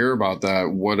sorry to hear about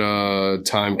that. What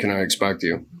time can I expect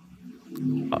you?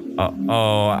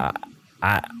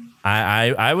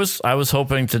 I was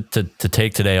hoping to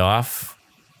take today off,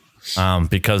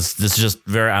 because this is just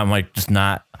I'm like just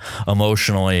not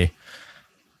emotionally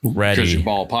ready. Because your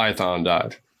ball python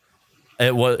died.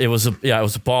 It was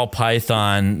a ball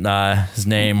python. His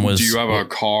name was. Do you have a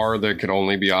car that could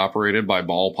only be operated by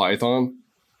ball python?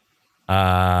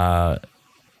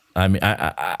 I mean,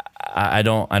 I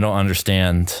don't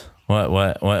understand what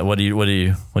are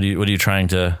you trying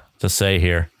to say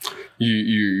here?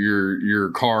 Your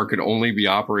car could only be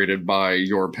operated by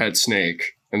your pet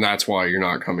snake, and that's why you're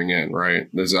not coming in, right?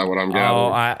 Is that what I'm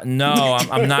gathering?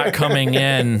 I'm not coming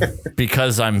in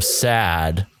because I'm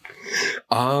sad.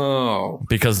 Oh,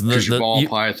 because your ball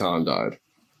python died.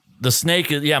 The snake,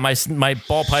 yeah, my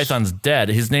ball python's dead.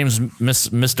 His name's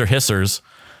Mr. Hissers.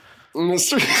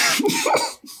 Mr.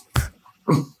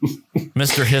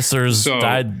 Hissers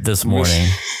died this morning.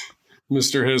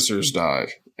 Mr. Hissers died,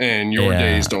 and your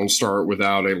days don't start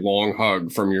without a long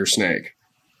hug from your snake.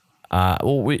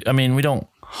 Well, we don't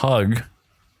hug,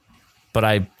 but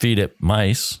I feed it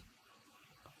mice.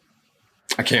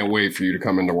 I can't wait for you to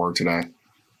come into work today.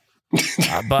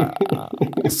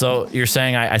 So you're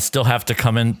saying I still have to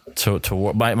come in to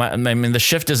work? I mean, the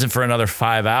shift isn't for another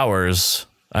 5 hours.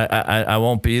 I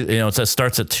won't be. It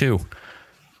starts at 2.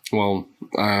 Well,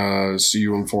 see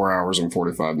you in 4 hours and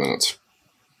 45 minutes.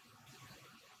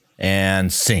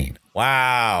 And scene.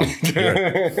 Wow,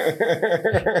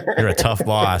 you're a tough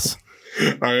boss.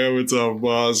 I am a tough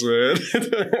boss, man.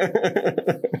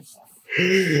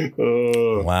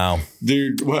 Wow,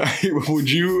 dude,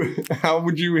 how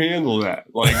would you handle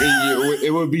that? Like,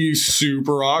 it would be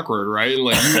super awkward, right?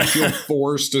 Like, you would feel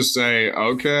forced to say,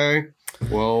 okay,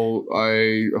 well,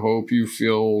 I hope you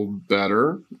feel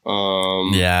better.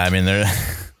 Yeah, I mean,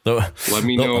 let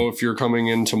me know if you're coming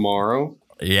in tomorrow.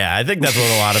 Yeah, I think that's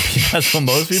what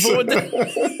most people would do.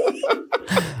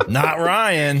 Not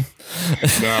Ryan.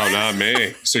 No, not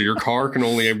me. So your car can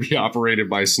only be operated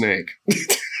by snake.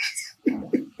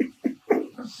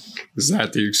 Is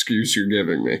that the excuse you're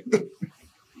giving me?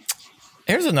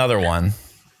 Here's another one.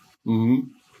 Mm-hmm.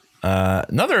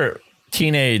 Another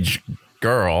teenage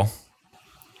girl.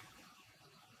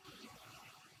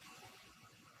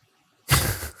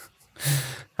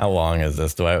 How long is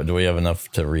this? Do we have enough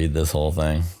to read this whole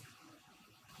thing?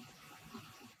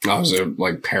 Was it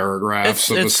like paragraphs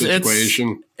of a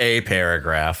situation? It's a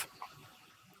paragraph.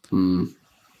 Hmm.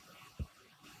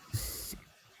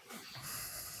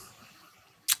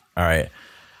 All right.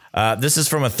 This is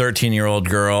from a 13-year-old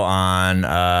girl on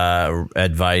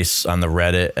advice on the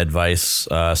Reddit advice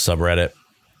subreddit.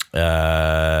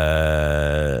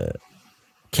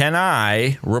 Can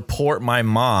I report my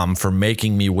mom for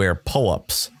making me wear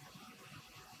pull-ups?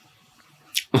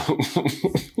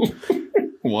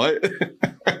 What?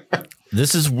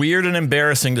 This is weird and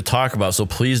embarrassing to talk about, so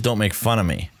please don't make fun of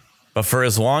me. But for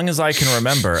as long as I can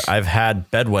remember, I've had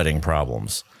bedwetting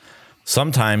problems.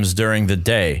 Sometimes during the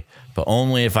day, but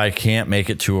only if I can't make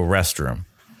it to a restroom.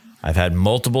 I've had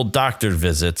multiple doctor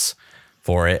visits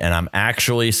for it, and I'm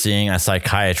actually seeing a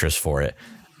psychiatrist for it.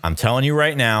 I'm telling you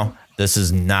right now, this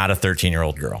is not a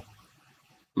 13-year-old girl.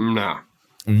 Nah.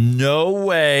 No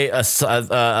way a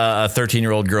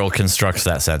 13-year-old girl constructs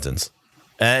that sentence.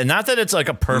 Not that it's like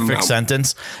a perfect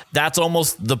sentence. That's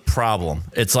almost the problem.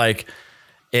 It's like,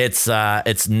 that's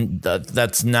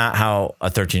not how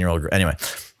a 13-year-old girl. Anyway,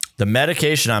 the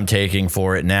medication I'm taking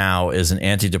for it now is an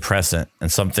antidepressant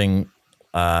and something.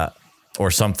 Is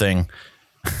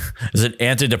it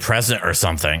antidepressant or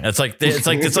something? It's like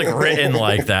written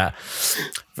like that.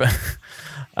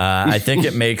 I think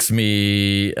it makes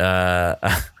me.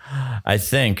 I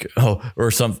think.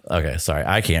 Okay, sorry,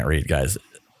 I can't read, guys.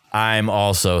 I'm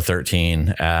also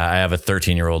 13. I have a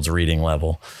 13-year-old's reading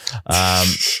level,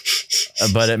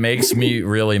 but it makes me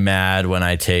really mad when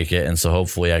I take it, and so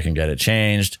hopefully I can get it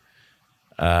changed.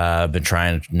 I've been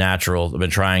trying natural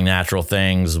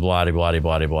things. Blah blah blah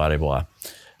blah blah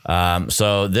blah.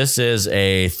 So this is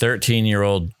a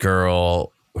 13-year-old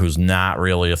girl who's not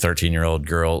really a 13-year-old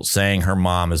girl saying her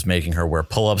mom is making her wear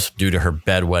pull-ups due to her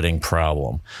bedwetting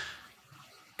problem.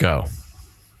 Go.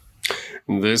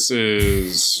 This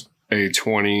is a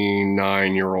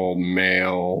 29-year-old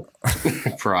male,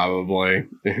 probably,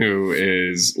 who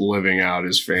is living out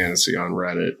his fantasy on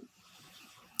Reddit.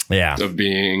 Yeah. Of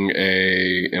being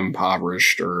a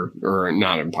impoverished or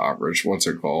not impoverished. What's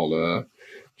it called?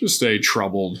 Just a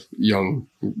troubled young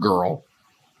girl.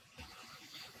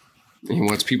 He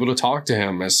wants people to talk to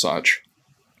him as such.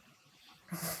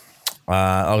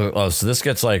 So this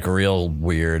gets like real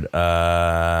weird.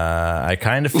 I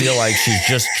kind of feel like she's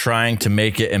just trying to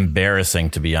make it embarrassing,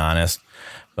 to be honest.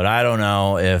 But I don't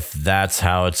know if that's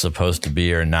how it's supposed to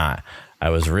be or not. I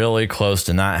was really close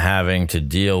to not having to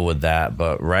deal with that,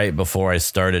 but right before I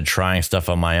started trying stuff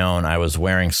on my own, I was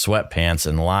wearing sweatpants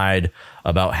and lied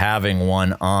about having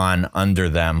one on under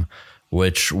them,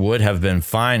 which would have been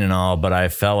fine and all, but I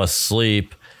fell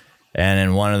asleep and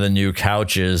in one of the new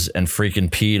couches and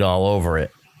freaking peed all over it.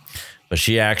 But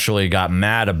she actually got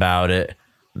mad about it,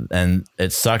 and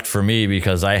it sucked for me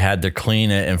because I had to clean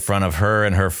it in front of her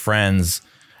and her friends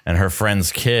and her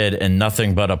friend's kid in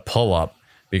nothing but a pull-up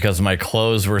because my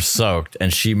clothes were soaked,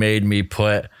 and she made me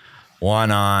put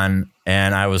one on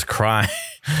and I was crying.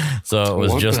 So it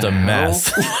was just a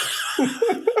mess.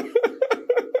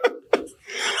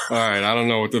 All right, I don't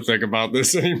know what to think about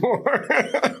this anymore.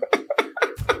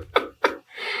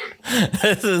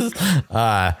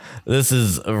 This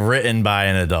is written by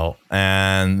an adult,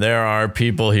 and there are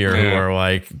people here who are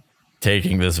like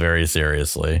taking this very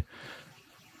seriously.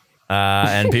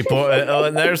 And people,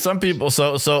 and there's some people.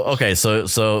 So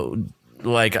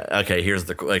like, okay, here's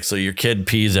the like. So your kid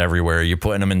pees everywhere. You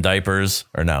putting them in diapers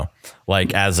or no?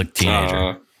 Like as a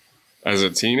teenager. As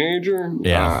a teenager?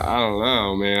 Yeah. I don't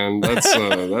know, man. That's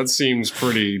that seems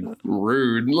pretty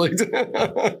rude. Like,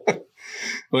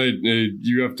 like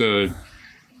you have to,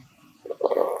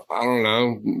 I don't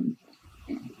know,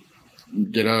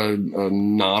 get a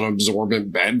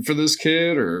non-absorbent bed for this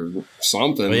kid or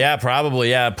something. Well, yeah,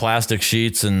 probably. Yeah. Plastic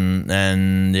sheets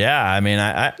and yeah, I mean,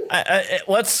 I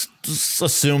let's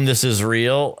assume this is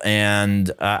real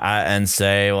and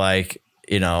say like,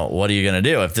 you know, what are you going to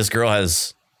do if this girl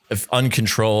has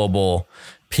uncontrollable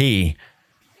pee?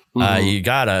 You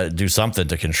gotta do something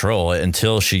to control it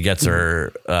until she gets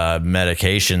her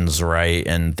medications right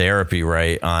and therapy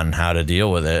right on how to deal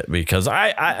with it. Because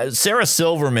Sarah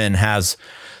Silverman has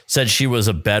said she was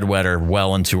a bedwetter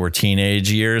well into her teenage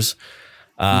years.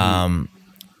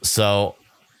 So,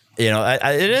 you know,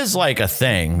 it is like a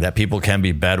thing that people can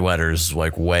be bedwetters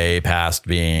like way past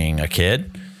being a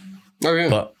kid. Oh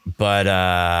yeah. But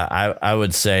I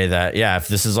would say that, yeah, if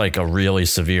this is like a really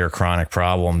severe chronic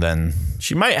problem, then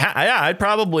she might. I'd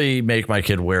probably make my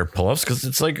kid wear pull-ups because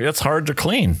it's hard to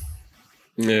clean.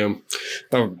 Yeah,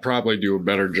 I would probably do a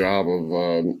better job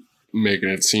of making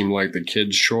it seem like the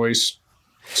kid's choice,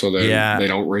 so that they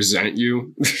don't resent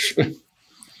you.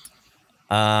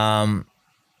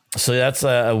 So that's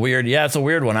a weird. Yeah, it's a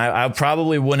weird one. I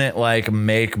probably wouldn't like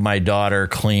make my daughter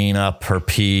clean up her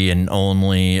pee and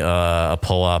only a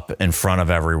pull up in front of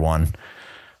everyone.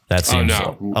 That seems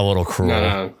a little cruel.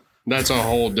 No. That's a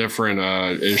whole different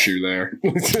issue there.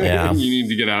 Yeah. You need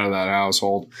to get out of that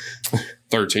household.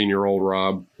 13-year-old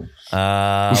Rob.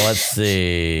 Let's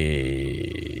see.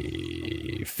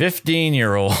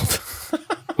 15-year-old.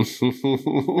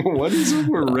 What is up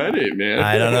with Reddit, man?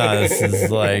 I don't know. This is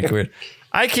like weird.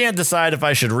 I can't decide if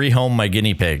I should rehome my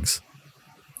guinea pigs.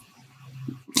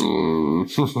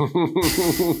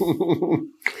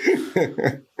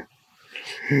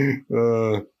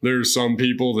 There's some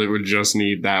people that would just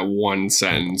need that one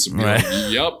sentence. Right.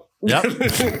 Like, yep. Yep.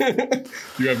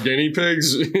 You have guinea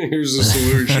pigs? Here's the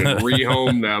solution.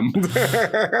 Rehome them.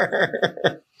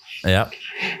 Yep.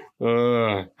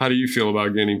 How do you feel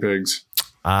about guinea pigs?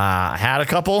 I had a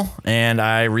couple and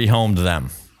I rehomed them.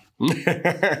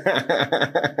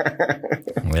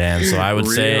 And so I would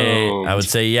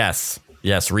say yes,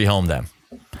 rehome them.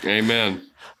 Amen.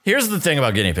 Here's the thing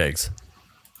about guinea pigs.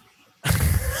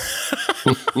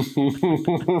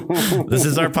 This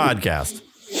is our podcast.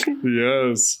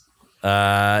 Yes.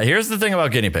 Here's the thing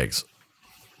about guinea pigs.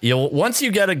 Once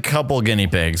you get a couple guinea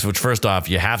pigs, which first off,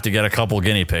 you have to get a couple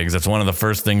guinea pigs. That's one of the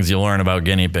first things you learn about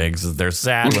guinea pigs is they're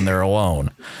sad when they're alone.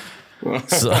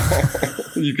 So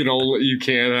you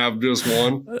can't have just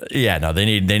one. Yeah, no,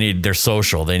 they're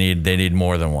social. They need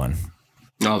more than one.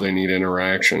 No, they need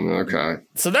interaction. Okay.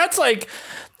 So that's like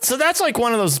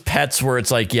one of those pets where it's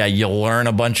like, yeah, you learn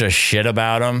a bunch of shit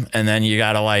about them and then you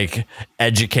got to like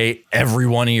educate every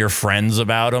one of your friends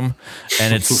about them.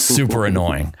 And it's super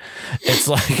annoying. It's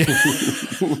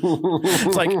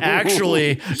like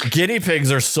actually guinea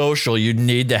pigs are social. You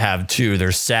need to have two.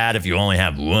 They're sad if you only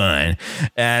have one.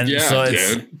 And yeah, so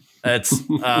it's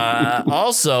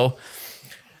also,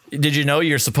 did you know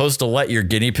you're supposed to let your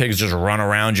guinea pigs just run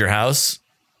around your house?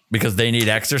 Because they need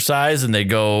exercise and they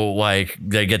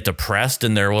get depressed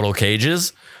in their little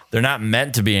cages. They're not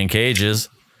meant to be in cages.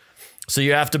 So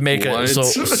you have to make it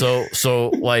so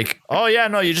like, oh yeah,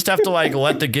 no, you just have to like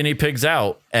let the guinea pigs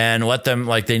out and let them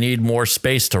like they need more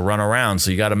space to run around.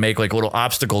 So you got to make like little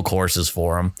obstacle courses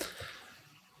for them.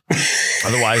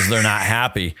 Otherwise they're not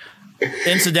happy.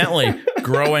 Incidentally,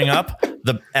 growing up,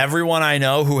 everyone I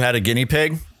know who had a guinea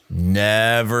pig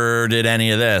never did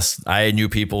any of this. I knew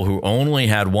people who only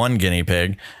had one guinea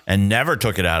pig and never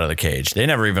took it out of the cage. They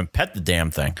never even pet the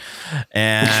damn thing.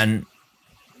 And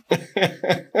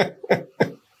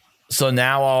so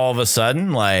now all of a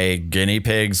sudden, like guinea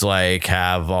pigs like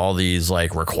have all these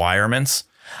like requirements.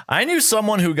 I knew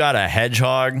someone who got a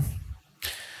hedgehog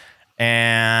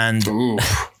and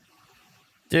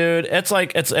dude,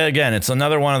 it's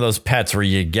another one of those pets where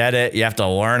you get it, you have to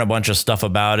learn a bunch of stuff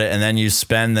about it, and then you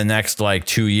spend the next like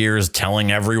 2 years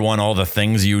telling everyone all the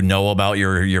things you know about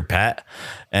your pet,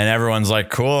 and everyone's like,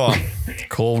 cool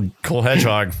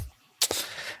hedgehog.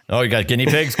 Oh, you got guinea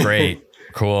pigs? Great.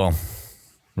 Cool.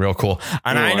 Real cool.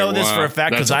 And I know this for a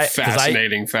fact because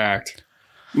fascinating fact.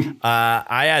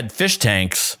 I had fish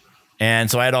tanks.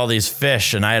 And so I had all these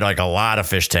fish and I had like a lot of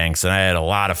fish tanks and I had a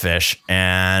lot of fish.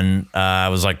 And I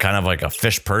was like kind of like a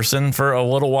fish person for a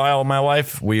little while in my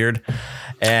life. Weird.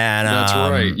 And that's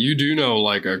right. You do know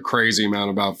like a crazy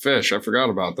amount about fish. I forgot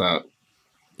about that.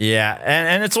 Yeah.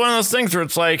 And it's one of those things where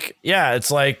it's like, yeah, it's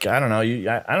like, I don't know.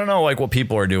 I don't know like what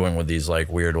people are doing with these like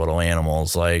weird little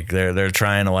animals. Like they're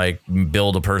trying to like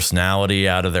build a personality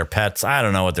out of their pets. I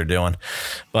don't know what they're doing.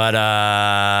 But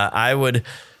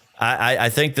I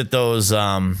think that those,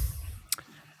 I'm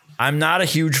not a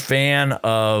huge fan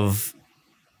of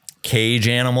cage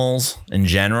animals in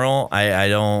general. I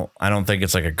don't think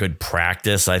it's like a good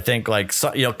practice. I think like,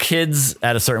 kids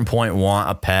at a certain point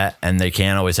want a pet and they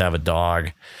can't always have a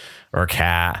dog or a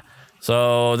cat.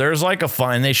 So there's like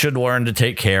they should learn to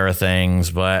take care of things,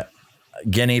 but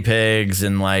guinea pigs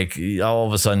and like all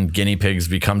of a sudden guinea pigs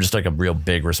become just like a real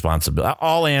big responsibility.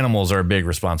 All animals are a big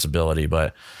responsibility,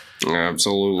 but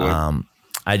absolutely.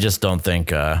 I just don't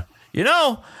think,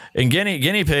 in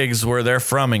guinea pigs where they're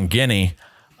from in Guinea,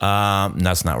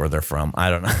 that's not where they're from. I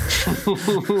don't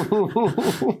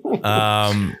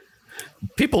know.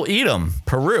 People eat them.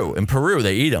 In Peru,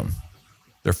 they eat them.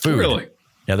 They're food. Really?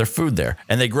 Yeah, they're food there.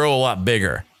 And they grow a lot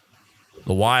bigger.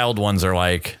 The wild ones are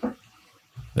like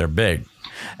They're big.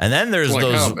 And then there's Like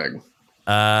those how big?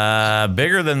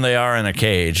 bigger than they are in a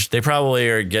cage. They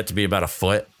probably get to be about a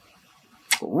foot.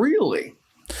 Really?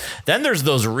 Then there's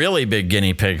those really big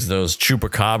guinea pigs, those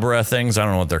chupacabra things. I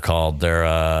don't know what they're called. They're you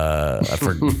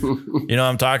know what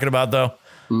I'm talking about though?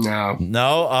 No.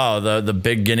 No? Oh, the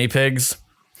big guinea pigs.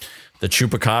 The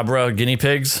chupacabra guinea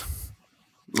pigs.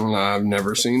 Well, I've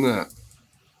never seen that.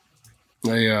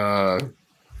 They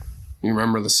you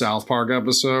remember the South Park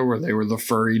episode where they were the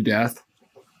furry death?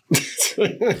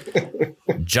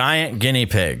 Giant guinea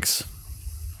pigs.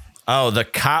 Oh, the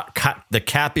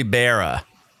capybara.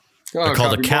 Oh, They're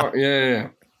called yeah.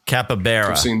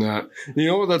 capybara. I've seen that. You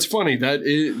know what? That's funny.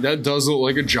 That does look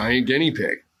like a giant guinea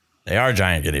pig. They are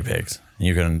giant guinea pigs.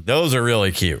 Those are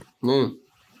really cute. Mm.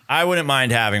 I wouldn't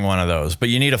mind having one of those, but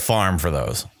you need a farm for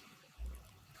those.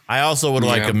 I also would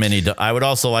like a mini. I would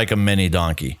also like a mini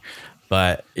donkey,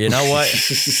 but you know what,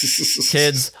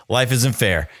 kids, life isn't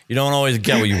fair. You don't always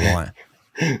get what you want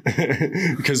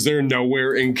because they're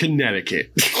nowhere in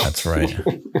Connecticut. That's right.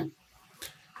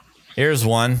 Here's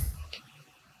one.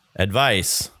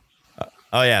 Advice.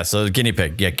 Oh yeah, so guinea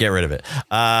pig. Yeah, get rid of it.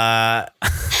 How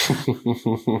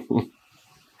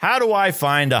do I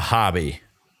find a hobby?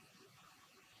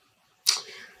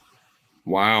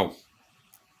 Wow.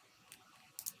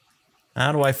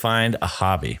 How do I find a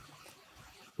hobby?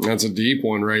 That's a deep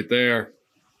one right there.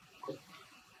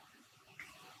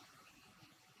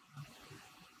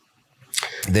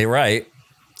 They right.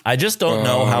 I just don't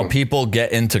know how people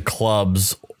get into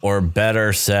clubs, or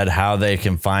better said, how they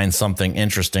can find something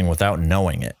interesting without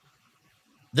knowing it.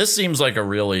 This seems like a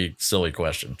really silly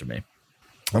question to me.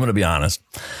 I'm going to be honest.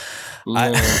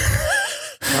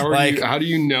 How do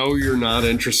you know you're not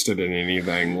interested in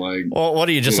anything? Like, well, what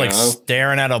are you just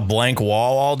staring at a blank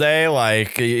wall all day?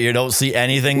 Like you don't see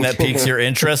anything that piques your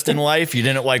interest in life. You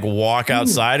didn't walk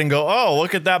outside and go, oh,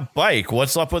 look at that bike.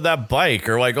 What's up with that bike?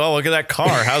 Or oh, look at that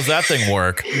car. How's that thing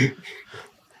work?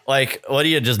 What do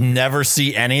you just never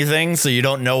see anything? So you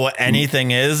don't know what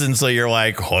anything is. And so you're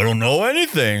like, I don't know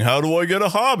anything. How do I get a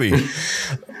hobby?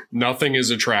 Nothing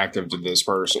is attractive to this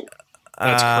person.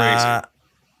 That's crazy.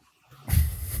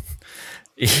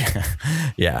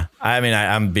 Yeah. I mean,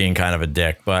 I'm being kind of a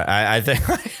dick, but I think.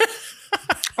 I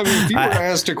mean, if you were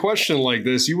asked a question like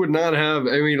this, you would not have.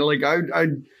 I mean,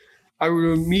 I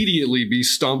would immediately be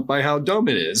stumped by how dumb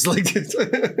it is.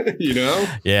 You know?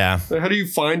 Yeah. How do you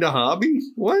find a hobby?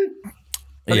 What?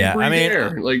 Yeah.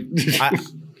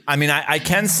 I mean, I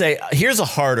can say here's a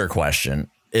harder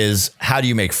question: is how do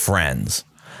you make friends?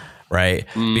 Right?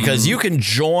 Because you can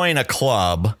join a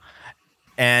club.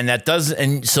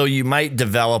 And so you might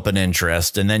develop an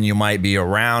interest, and then you might be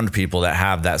around people that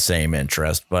have that same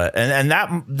interest. But and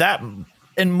that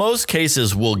in most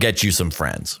cases will get you some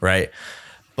friends, right?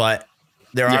 But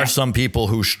there are some people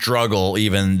who struggle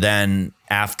even then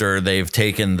after they've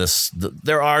taken this.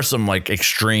 There are some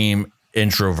extreme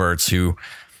introverts who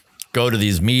go to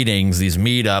these meetings, these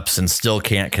meetups, and still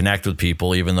can't connect with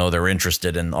people, even though they're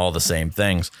interested in all the same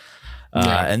things.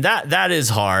 And that is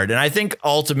hard. And I think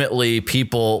ultimately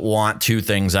people want two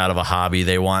things out of a hobby.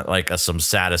 They want some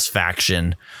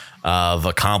satisfaction of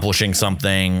accomplishing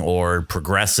something or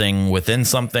progressing within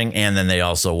something. And then they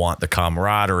also want the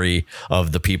camaraderie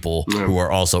of the people who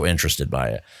are also interested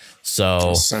by it. So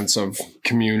a sense of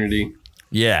community.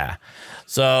 Yeah.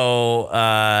 So,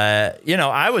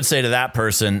 I would say to that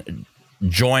person,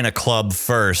 join a club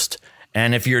first.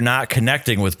 And if you're not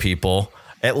connecting with people,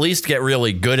 at least get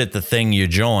really good at the thing you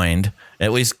joined.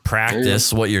 At least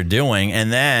practice what you're doing.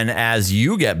 And then as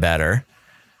you get better,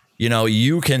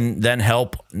 you can then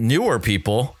help newer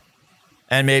people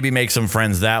and maybe make some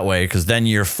friends that way. Because then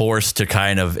you're forced to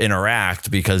kind of interact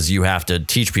because you have to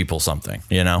teach people something,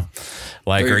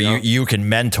 you can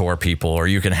mentor people or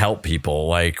you can help people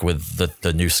with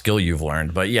the new skill you've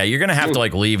learned. But yeah, you're going to have to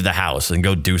leave the house and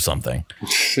go do something.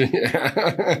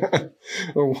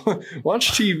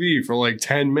 Watch TV for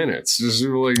 10 minutes. Just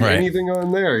anything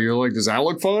on there. You're does that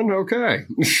look fun? Okay.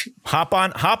 hop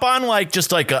on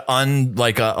just a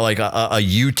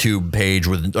YouTube page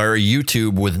or a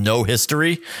YouTube with no history.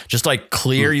 Just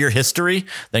clear your history,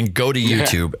 then go to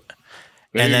YouTube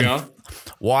and then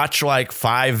watch 5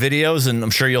 videos, and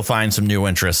I'm sure you'll find some new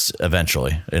interests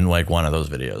eventually in one of those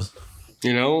videos.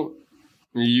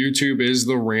 YouTube is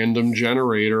the random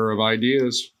generator of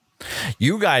ideas.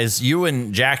 You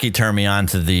and Jackie turned me on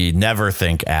to the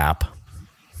Neverthink app.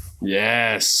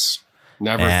 Yes.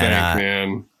 Neverthink,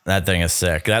 man. That thing is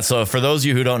sick. So for those of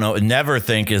you who don't know,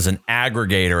 Neverthink is an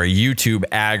aggregator, a YouTube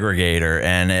aggregator,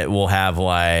 and it will have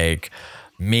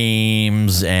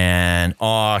memes and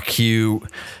cute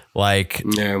like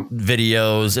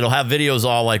videos. It'll have videos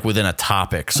all like within a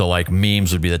topic. So like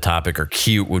memes would be the topic, or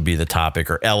cute would be the topic,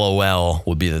 or LOL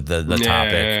would be the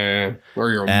topic.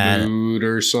 Or your mood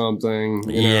or something.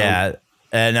 You know? Yeah.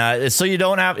 And so you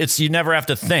never have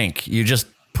to think. You just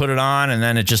put it on, and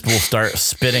then it just will start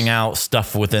spitting out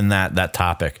stuff within that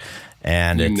topic.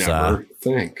 And you it's never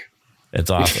think. It's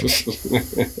awesome.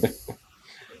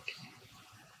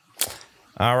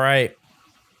 All right.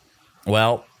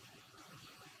 Well,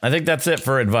 I think that's it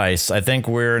for advice. I think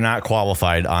we're not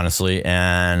qualified, honestly,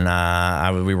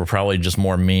 and we were probably just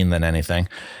more mean than anything.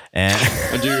 And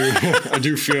I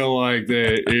do feel like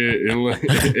that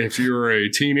if you're a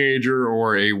teenager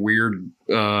or a weird,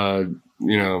 I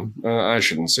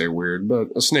shouldn't say weird, but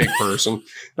a snake person,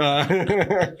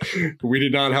 we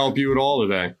did not help you at all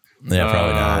today. Yeah,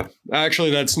 probably not.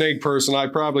 Actually, that snake person, I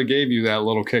probably gave you that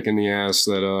little kick in the ass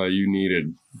that you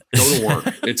needed. Go to work.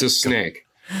 It's a snake.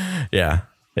 Yeah.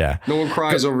 Yeah. No one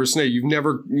cries over a snake. You've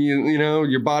never,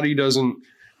 your body doesn't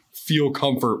feel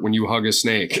comfort when you hug a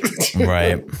snake.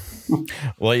 Right.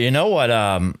 Well, you know what?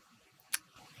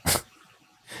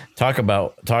 Talk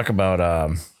about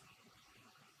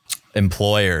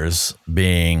employers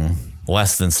being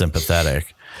less than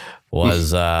sympathetic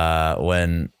was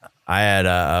when I had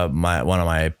one of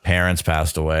my parents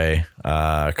passed away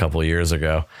a couple of years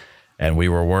ago, and we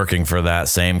were working for that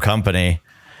same company.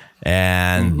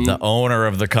 And the owner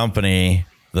of the company,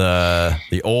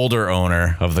 the older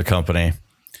owner of the company,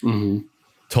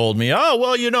 told me, "Oh,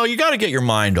 well, you got to get your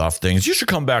mind off things. You should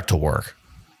come back to work."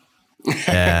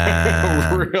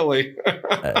 Really?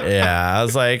 Yeah, I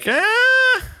was like,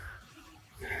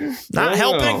 not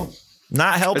helping.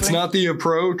 Not helping. It's not the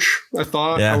approach I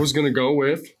thought I was going to go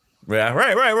with. Yeah,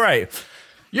 right.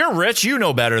 You're rich. You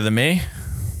know better than me.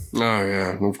 Oh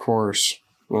yeah, of course.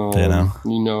 You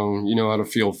know how to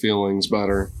feel feelings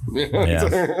better. Yeah.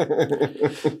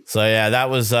 So yeah, that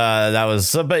was.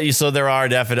 But so there are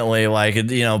definitely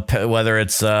whether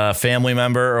it's a family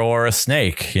member or a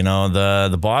snake.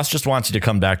 The boss just wants you to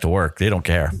come back to work. They don't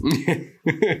care.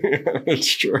 That's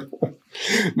true.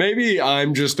 Maybe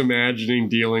I'm just imagining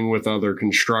dealing with other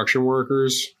construction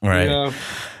workers. Right.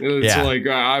 It's like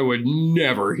I would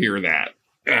never hear that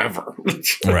ever.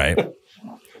 Right.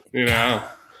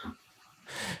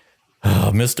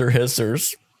 Oh, Mr.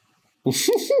 Hissers.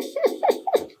 Mr.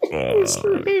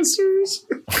 Hissers.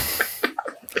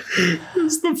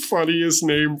 It's the funniest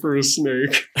name for a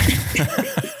snake.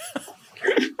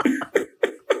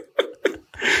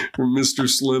 Or Mr.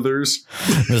 Slithers.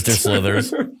 Mr.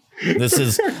 Slithers. This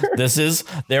is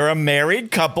they're a married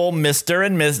couple, Mr.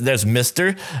 and Miss. There's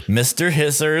Mr.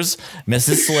 Hissers,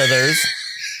 Mrs. Slithers.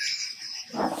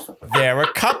 They're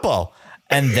a couple,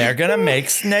 and they're gonna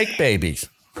make snake babies.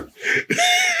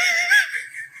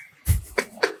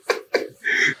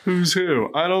 Who's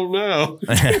who? I don't know.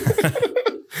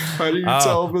 How do you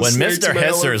tell if when Mr.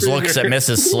 Hissers looks at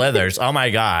Mrs. Slithers? Oh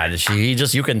my God,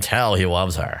 you can tell he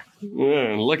loves her.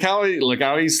 Yeah, look how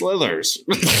he slithers.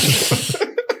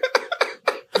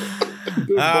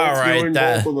 All right,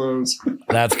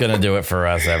 that's gonna do it for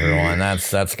us, everyone.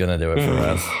 That's gonna do it for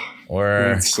us.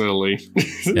 That's silly.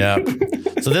 Yeah.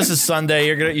 So this is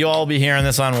Sunday. You'll all be hearing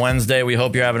this on Wednesday. We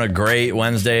hope you're having a great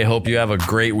Wednesday. Hope you have a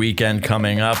great weekend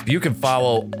coming up. You can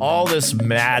follow all this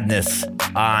madness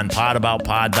on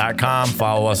podaboutpod.com.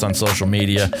 Follow us on social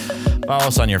media. Follow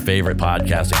us on your favorite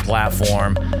podcasting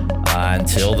platform.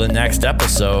 Until the next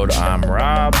episode, I'm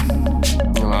Rob.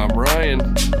 I'm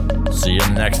Ryan. See you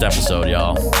in the next episode,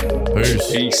 y'all.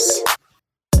 Peace.